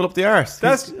kicking people up the arse?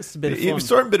 That's just a bit of fun. You have a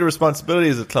certain bit of responsibility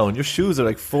as a clown. Your shoes are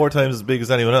like 4 times as big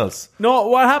as anyone else. No,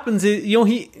 what happens is,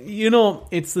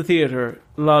 it's the theatre,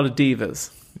 a lot of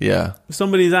divas. Yeah. If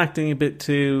somebody's acting a bit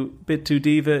too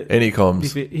diva, And he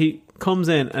comes. he comes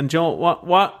in, and Joe,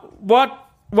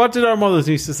 what did our mothers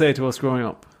used to say to us growing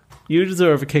up? You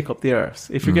deserve a kick up the arse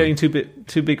if you're getting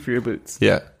too big for your boots.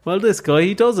 Yeah. Well, this guy,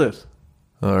 he does it.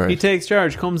 All right. He takes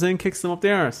charge, comes in, kicks them up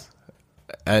the arse.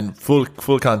 And full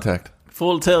contact.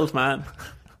 Full tilt, man.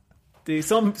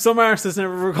 Some arses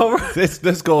never recover.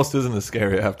 This ghost isn't as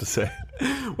scary, I have to say.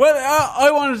 Well,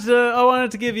 I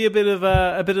wanted to give you a bit of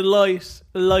light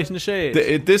in the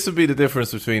shade. This would be the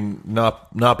difference between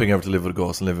not being able to live with a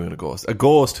ghost and living with a ghost. A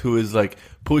ghost who is like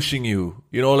pushing you,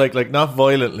 like not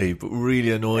violently, but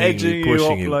really annoyingly Edging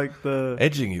pushing you you. up like the...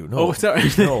 Edging you? No. Oh, sorry.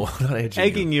 No, not edging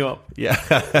Egging you up. Yeah.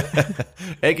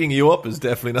 Egging you up is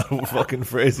definitely not a fucking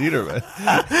phrase either, man.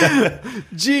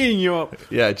 Geeing you up.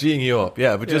 Yeah, geeing you up.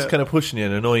 Yeah, but just Yeah. kind of pushing you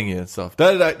and annoying you and stuff.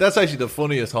 That's actually the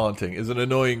funniest haunting, is an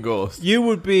annoying ghost. You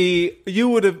would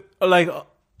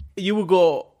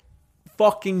go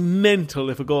fucking mental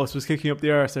if a ghost was kicking up the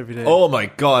arse every day. Oh my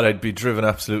god, I'd be driven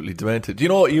absolutely demented. You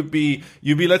know what? You'd be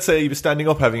let's say you'd be standing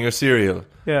up having your cereal.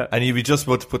 Yeah. And you'd be just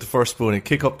about to put the first spoon and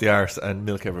kick up the arse and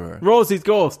milk everywhere. Rosie's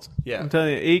ghost. Yeah. I'm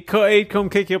telling you, he'd come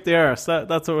kick you up the arse.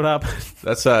 That's what would happen.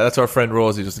 That's our friend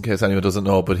Rosie, just in case anyone doesn't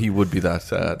know, but he would be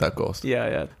that ghost.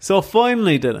 Yeah. So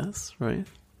finally, Dennis, right?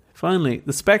 Finally,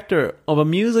 the spectre of a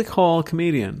music hall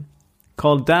comedian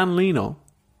called Dan Leno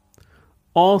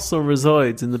also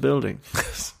resides in the building.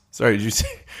 Sorry, did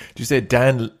you say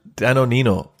Dan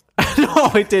O'Nino? No,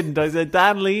 I didn't. I said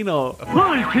Dan Leno.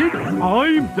 Hi, kid.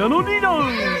 I'm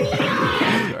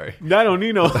Danonino. Sorry. Dan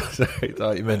O'Nino. Sorry, I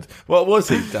thought you meant... What was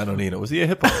he, Dan O'Nino? Was he a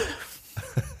hippo?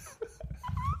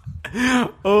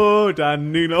 Oh,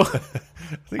 Dan Leno. I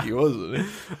think he was, wasn't he?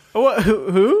 What?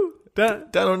 Who? Dan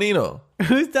O'Nino.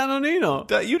 Who's Dan O'Nino?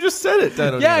 You just said it,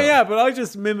 Dan O'Nino. Yeah, but I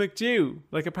just mimicked you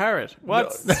like a parrot.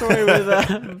 What's the story with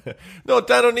that? No,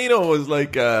 Dan O'Nino was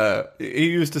like he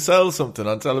used to sell something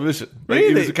on television. Like he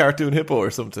Really? was a cartoon hippo or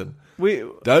something. We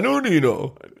Dan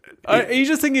O'Nino. are you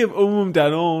just thinking of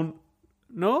Danon?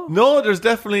 No. No, there's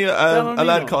definitely a O'Nino.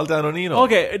 lad called Dan O'Nino.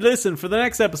 Okay, listen. For the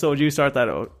next episode, you start that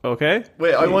out. Okay.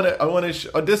 Wait, I want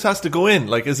to. This has to go in,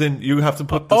 like, as in you have to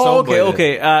put the sound bite in.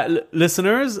 Okay.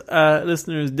 Listeners,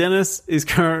 Dennis is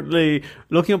currently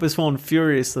looking up his phone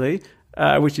furiously,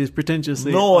 which is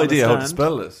pretentiously No on the idea how to stand.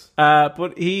 spell this.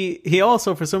 But he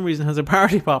also, for some reason, has a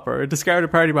party popper, a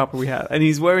discarded party popper we had, and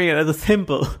he's wearing it as a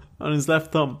thimble on his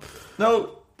left thumb.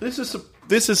 No, this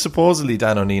is supposedly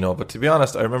Dan O'Nino, but to be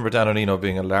honest, I remember Dan O'Nino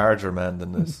being a larger man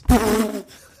than this.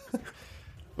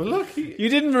 Well, look, You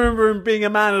didn't remember him being a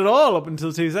man at all up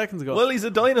until 2 seconds ago. he's a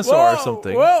dinosaur or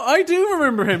something. Well, I do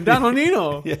remember him, Dan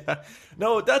O'Nino. Yeah,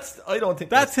 no, I don't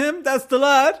think That's him. That's the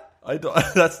lad. I don't.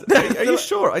 Are you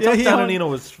sure? I Yeah, thought he Dan haunt- O'Nino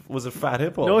was a fat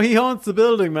hippo. No, he haunts the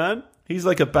building, man. He's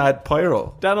like a bad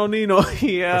pyro. Dan O'Nino. Or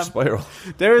There Spyro. is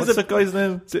What's a that guy's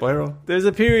name? Spyro. There's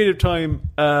a period of time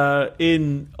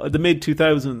in the mid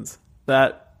 2000s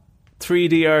that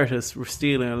 3D artists were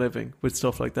stealing a living with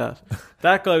stuff like that.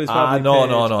 That guy was probably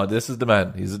No. This is the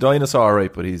man. He's a dinosaur,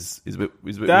 right? But he's a bit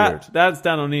weird. That's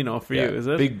Dan O'Nino for you, is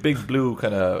it? Big blue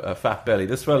kind of fat belly.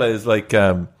 This fella is like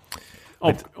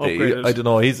Upgraded. I don't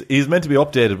know. He's meant to be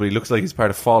updated, but he looks like he's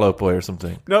part of Fall Out Boy or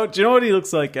something. No, do you know what he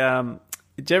looks like?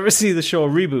 Did you ever see the show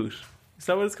Reboot? Is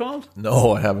that what it's called?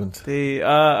 No, I haven't.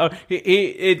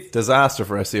 It's Disaster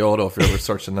for SEO though if you're ever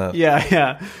searching that.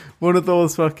 yeah, one of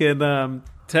those fucking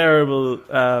terrible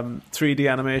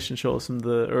 3D animation shows from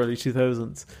the early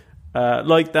 2000s,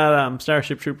 like that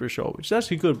Starship Troopers show, which is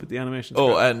actually good, but the animation.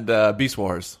 Oh, and Beast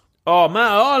Wars. Oh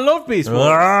man, I love Beast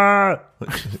Wars.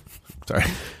 Sorry.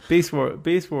 Beast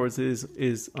Wars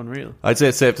is unreal. I'd say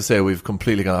it's safe to say we've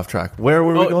completely gone off track. Where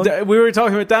were we going? We were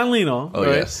talking about Dan Leno. Oh,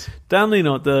 right? yes. Dan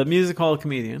Leno, the music hall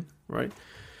comedian, right?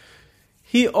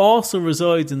 He also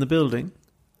resides in the building,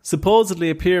 supposedly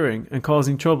appearing and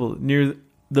causing trouble near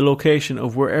the location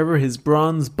of wherever his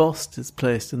bronze bust is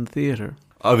placed in the theatre.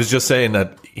 I was just saying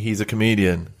that he's a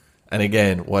comedian, and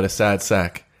again, what a sad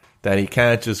sack that he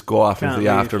can't just go off into the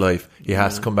afterlife. He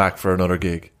has to come back for another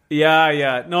gig.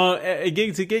 Yeah. No, a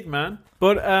gig's a gig, man.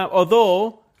 But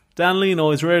although Dan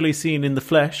Leno is rarely seen in the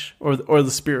flesh, or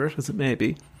the spirit, as it may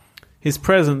be, his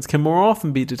presence can more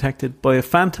often be detected by a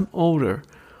phantom odour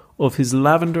of his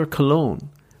lavender cologne,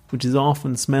 which is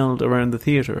often smelled around the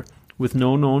theatre with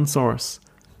no known source.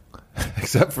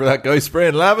 Except for that guy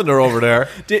spraying lavender over there.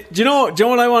 Do you know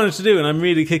what I wanted to do? And I'm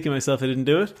really kicking myself I didn't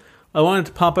do it. I wanted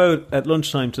to pop out at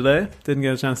lunchtime today. Didn't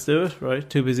get a chance to do it, right?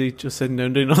 Too busy just sitting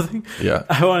down doing nothing. Yeah.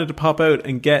 I wanted to pop out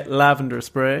and get lavender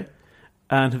spray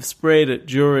and have sprayed it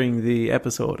during the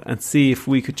episode and see if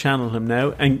we could channel him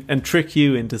now and trick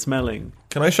you into smelling.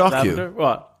 Can I shock lavender? you?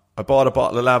 What? I bought a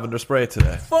bottle of lavender spray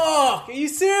today. Fuck! Are you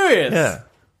serious? Yeah.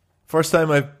 First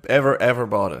time I've ever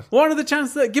bought it. What are the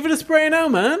chances that... Give it a spray now,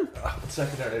 man.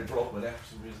 Secondary, I broke my neck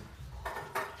for some reason.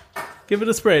 Give it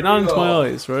a spray. Not into my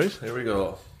eyes, right? Here we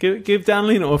go. Give Dan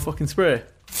Leno a fucking spray.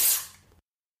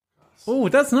 Oh,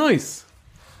 that's nice.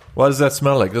 What does that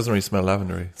smell like? It doesn't really smell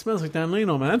lavendery. It smells like Dan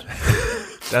Leno, man.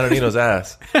 Dan Leno's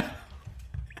ass.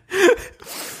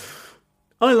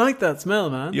 I like that smell,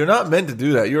 man. You're not meant to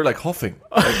do that. You're like huffing.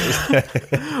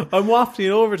 I'm wafting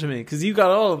it over to me because you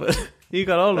got all of it. You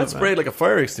got all of it. That's sprayed like a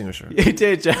fire extinguisher. You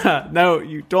did, yeah. No,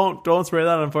 you don't spray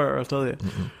that on fire, I'll tell you.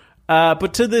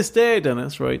 But to this day,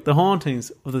 Dennis, right, the hauntings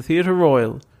of the Theatre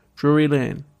Royal, Drury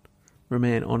Lane,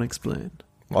 remain unexplained.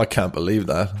 I can't believe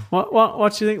that.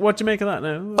 What do you think? What do you make of that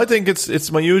now? I think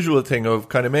it's my usual thing of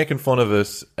kind of making fun of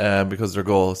it because they're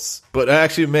ghosts. But I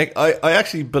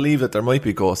actually believe that there might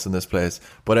be ghosts in this place.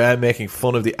 But I am making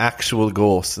fun of the actual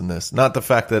ghosts in this, not the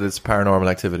fact that it's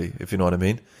paranormal activity. If you know what I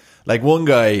mean. Like one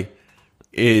guy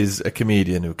is a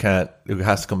comedian who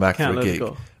has to come back to a gig.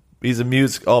 He's a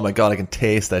music. Oh my god, I can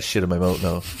taste that shit in my mouth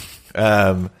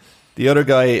now. The other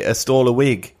guy stole a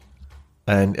wig.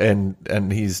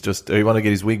 And he's just, he want to get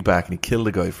his wig back, and he killed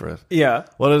the guy for it. Yeah.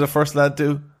 What did the first lad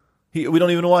do? We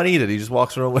don't even know what he did. He just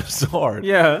walks around with a sword.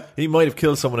 Yeah. He might have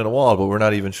killed someone in a wall, but we're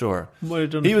not even sure.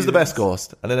 He was the best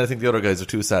ghost. And then I think the other guys are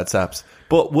two sad saps.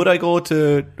 But would I go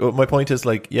to, my point is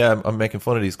like, yeah, I'm making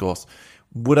fun of these ghosts.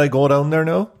 Would I go down there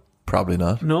now? Probably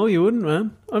not. No, you wouldn't,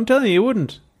 man. I'm telling you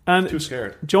wouldn't. And too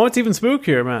scared. Do you know what's even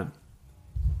spookier, man?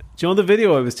 Do you know the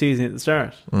video I was teasing at the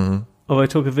start? Mm-hmm. I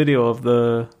took a video of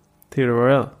the Theatre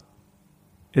Royale.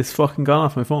 It's fucking gone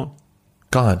off my phone.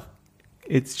 Gone.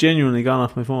 It's genuinely gone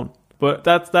off my phone. But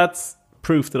that's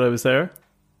proof that I was there.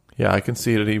 Yeah, I can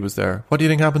see that he was there. What do you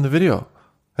think happened in the video?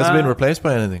 Has it been replaced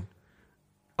by anything?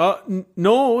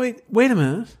 No, wait a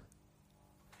minute.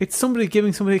 It's somebody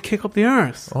giving somebody a kick up the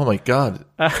arse. Oh my god.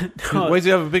 No. Why does he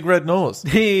have a big red nose?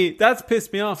 That's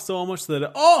pissed me off so much that... do you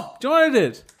know what I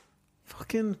did?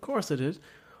 Fucking, of course I did.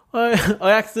 I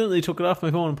accidentally took it off my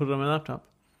phone and put it on my laptop.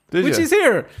 Which is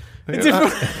here. It's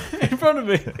in front of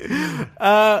me.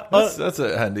 That's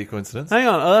a handy coincidence. Hang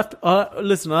on. I'll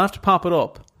have to pop it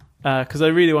up because I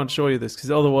really want to show you this,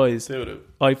 because otherwise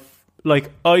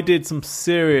I did some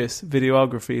serious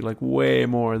videography, like way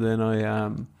more than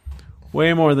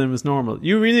was normal.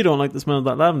 You really don't like the smell of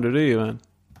that lavender, do you, man?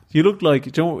 You look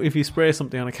like, if you spray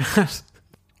something on a cat.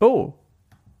 Oh.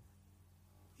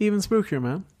 Even spookier,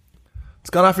 man. It's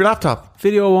gone off your laptop.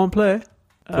 Video won't play.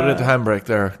 Put it into handbrake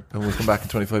there, and we'll come back in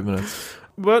 25 minutes.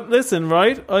 But listen,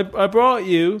 right? I brought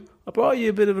you a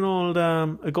bit of an old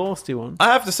a ghosty one.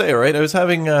 I have to say, right, I was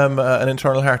having an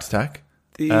internal heart attack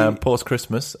post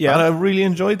Christmas, and I really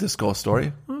enjoyed this ghost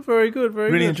story. Oh, very good,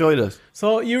 really enjoyed it.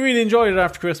 So you really enjoyed it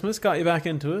after Christmas? Got you back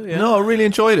into it? Yeah. No, I really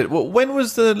enjoyed it. Well, when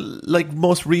was the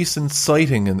most recent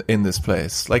sighting in this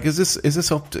place? Like, is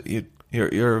this up to you?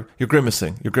 You're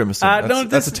grimacing. You're grimacing.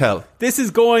 That's a tell. This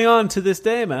is going on to this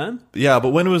day, man. Yeah, but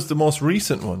when was the most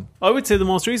recent one? I would say the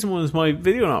most recent one is my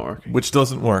video not working. Which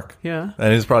doesn't work. Yeah.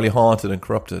 And it's probably haunted and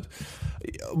corrupted.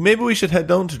 Maybe we should head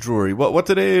down to Drury. What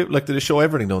do they, do they show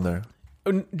everything down there?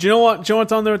 Do you know what's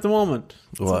on there at the moment?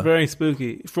 What? It's very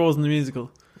spooky. Frozen the musical.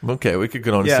 Okay, we could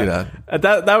go on and see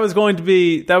that. That was going to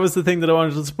be, that was the thing that I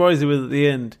wanted to surprise you with at the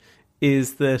end,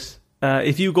 is that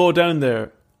if you go down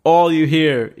there, all you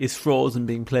hear is Frozen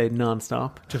being played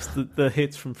non-stop. Just the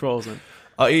hits from Frozen.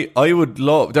 I would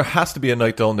love... There has to be a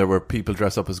night down there where people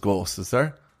dress up as ghosts, is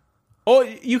there? Oh,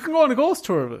 you can go on a ghost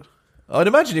tour of it. I'd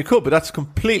imagine you could, but that's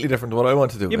completely different to what I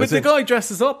want to do. Yeah, but the guy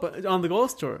dresses up on the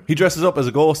ghost tour. He dresses up as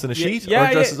a ghost in a sheet? Or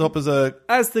dresses up as a...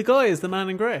 As the guy, as the man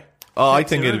in grey. Oh, I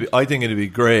think it'd be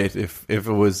great if it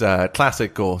was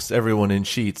classic ghosts, everyone in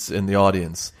sheets in the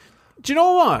audience. Do you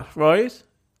know what, right?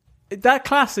 That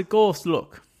classic ghost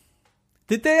look...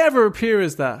 Did they ever appear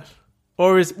as that?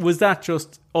 Or was that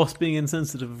just us being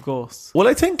insensitive of ghosts? Well,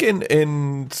 I think in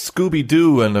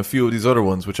Scooby-Doo and a few of these other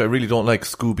ones, which I really don't like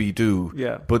Scooby-Doo,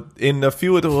 Yeah. but in a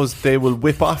few of those, they will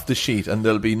whip off the sheet and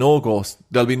there'll be no ghost.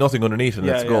 There'll be nothing underneath and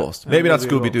it's ghost. And Maybe not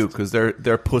there'll be a Scooby-Doo ghost. because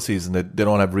they're pussies and they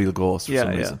don't have real ghosts for Yeah,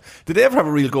 some yeah. reason. Did they ever have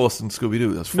a real ghost in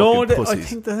Scooby-Doo? Those fucking No, I pussies.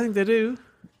 think they do.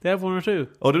 They have one or two.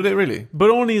 Oh, do they really?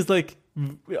 But only as like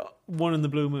one in the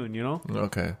blue moon, you know?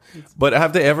 Okay. But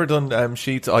have they ever done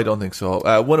sheets? I don't think so.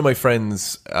 One of my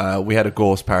friends, we had a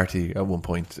ghost party at one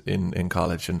point in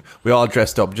college, and we all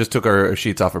dressed up, just took our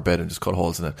sheets off our bed and just cut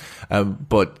holes in it.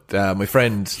 But my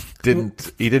friend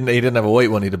didn't have a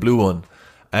white one, he had a blue one.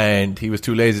 And he was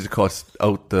too lazy to cut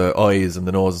out the eyes and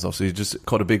the nose and stuff, so he just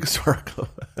cut a big circle.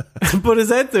 Put his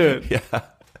head through it. Yeah.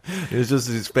 It was just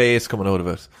his face coming out of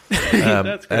it.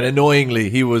 That's great. And annoyingly,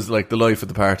 he was like the life of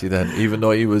the party then, even though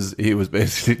he was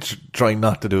basically trying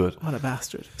not to do it. What a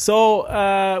bastard.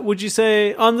 So, would you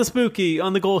say on the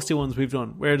ghosty ones we've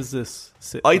done, where does this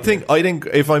sit? I think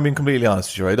if I'm being completely honest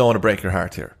with you, I don't want to break your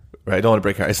heart here. Right? I don't want to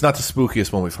break your heart. It's not the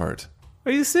spookiest one we've heard.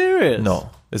 Are you serious?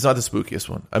 No, it's not the spookiest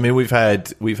one. I mean, we've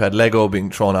had Lego being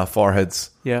thrown off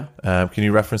foreheads. Yeah. Can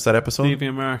you reference that episode? Leaving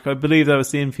America. I believe that was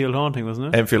the Enfield haunting,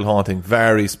 wasn't it? Enfield haunting,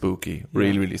 very spooky,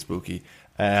 really, really spooky.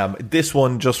 This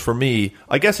one, just for me,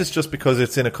 I guess it's just because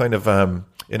it's in a kind of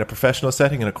in a professional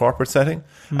setting, in a corporate setting,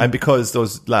 and because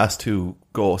those last two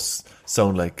ghosts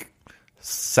sound like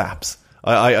saps.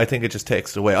 I think it just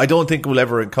takes it away. I don't think we'll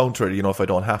ever encounter it, if I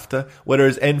don't have to.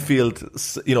 Whereas Enfield,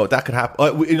 that could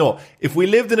happen. If we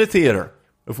lived in a theatre,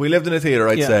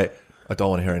 I'd say, I don't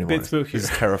want to hear anymore. Bit spookier. This is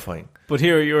terrifying. But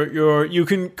here, you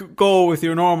can go with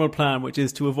your normal plan, which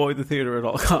is to avoid the theatre at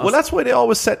all costs. Well, that's why they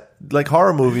always set like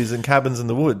horror movies in cabins in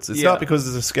the woods. It's not because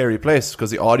it's a scary place, it's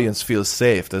because the audience feels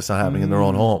safe that it's not happening in their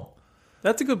own home.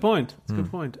 That's a good point. That's a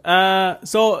good point.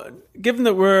 So, given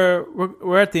that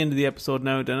we're at the end of the episode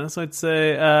now, Dennis, I'd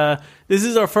say this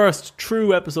is our first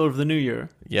true episode of the new year.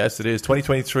 Yes, it is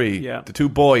 2023. Yeah. The two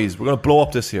boys, we're going to blow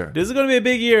up this year. This is going to be a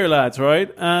big year, lads,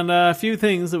 right? And a few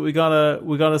things that we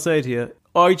gotta say to you.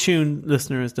 iTunes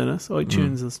listeners, Dennis.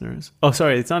 iTunes listeners. Oh,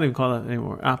 sorry, it's not even called that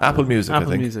anymore. Apple Music, I Apple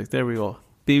think. Music. There we go.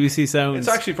 BBC Sounds. It's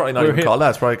actually probably not even called that.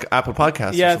 It's probably Apple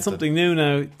Podcasts. Yeah, or it's something new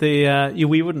now.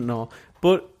 We wouldn't know.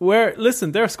 But they're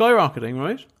skyrocketing,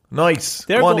 right? Nice.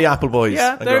 Go on, the Apple boys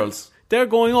and girls. They're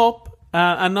going up,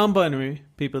 and non-binary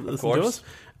people that listen to us.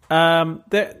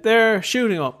 They're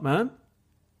shooting up, man.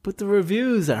 But the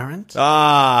reviews aren't.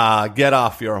 Get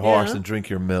off your horse Yeah. and drink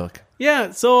your milk.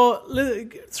 Yeah, so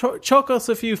chuck us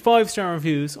a few 5-star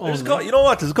reviews. You know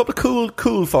what? There's a couple of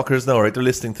cool fuckers now, right? They're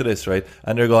listening to this, right?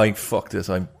 And they're going, fuck this,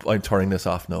 I'm turning this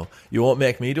off now. You won't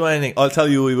make me do anything. I'll tell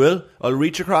you we will. I'll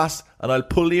reach across and I'll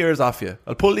pull the ears off you.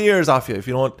 If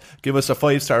you don't give us a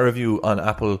 5-star review on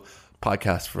Apple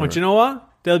Podcasts. But you know what?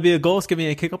 There'll be a ghost giving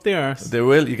you a kick up the arse. They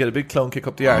will. You get a big clown kick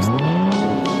up the arse.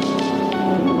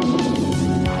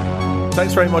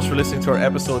 Thanks very much for listening to our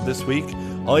episode this week.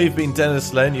 I've been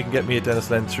Dennis Len. You can get me at Dennis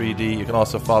Len 3D. You can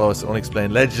also follow us at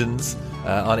Unexplained Legends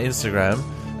on Instagram.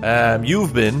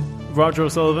 You've been Roger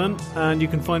O'Sullivan, and you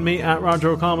can find me at Roger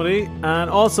O'Comedy. And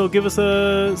also give us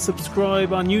a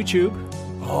subscribe on YouTube.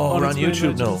 Oh, we're on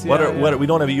YouTube now. Yeah. We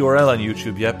don't have a URL on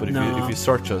YouTube yet, but if you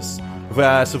search us,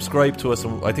 subscribe to us,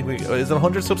 I think is it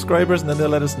 100 subscribers, and then they'll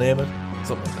let us name it.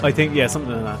 Something like that. I think,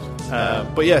 something like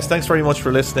that. But yes, thanks very much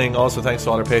for listening. Also, thanks to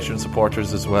all our Patreon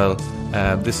supporters as well.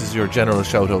 This is your general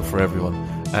shout out for everyone.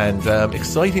 And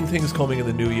exciting things coming in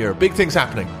the new year. Big things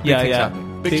happening.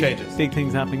 Big changes. Big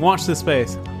things happening. Watch this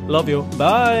space. Love you.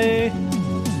 Bye.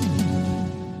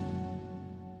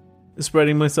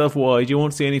 Spreading myself wide. You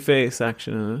won't see any face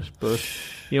action in it, but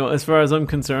as far as I'm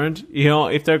concerned,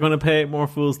 if they're going to pay, more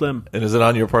fools them. And is it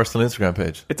on your personal Instagram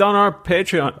page? It's on our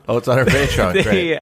Patreon. Oh, it's on our Patreon. Great.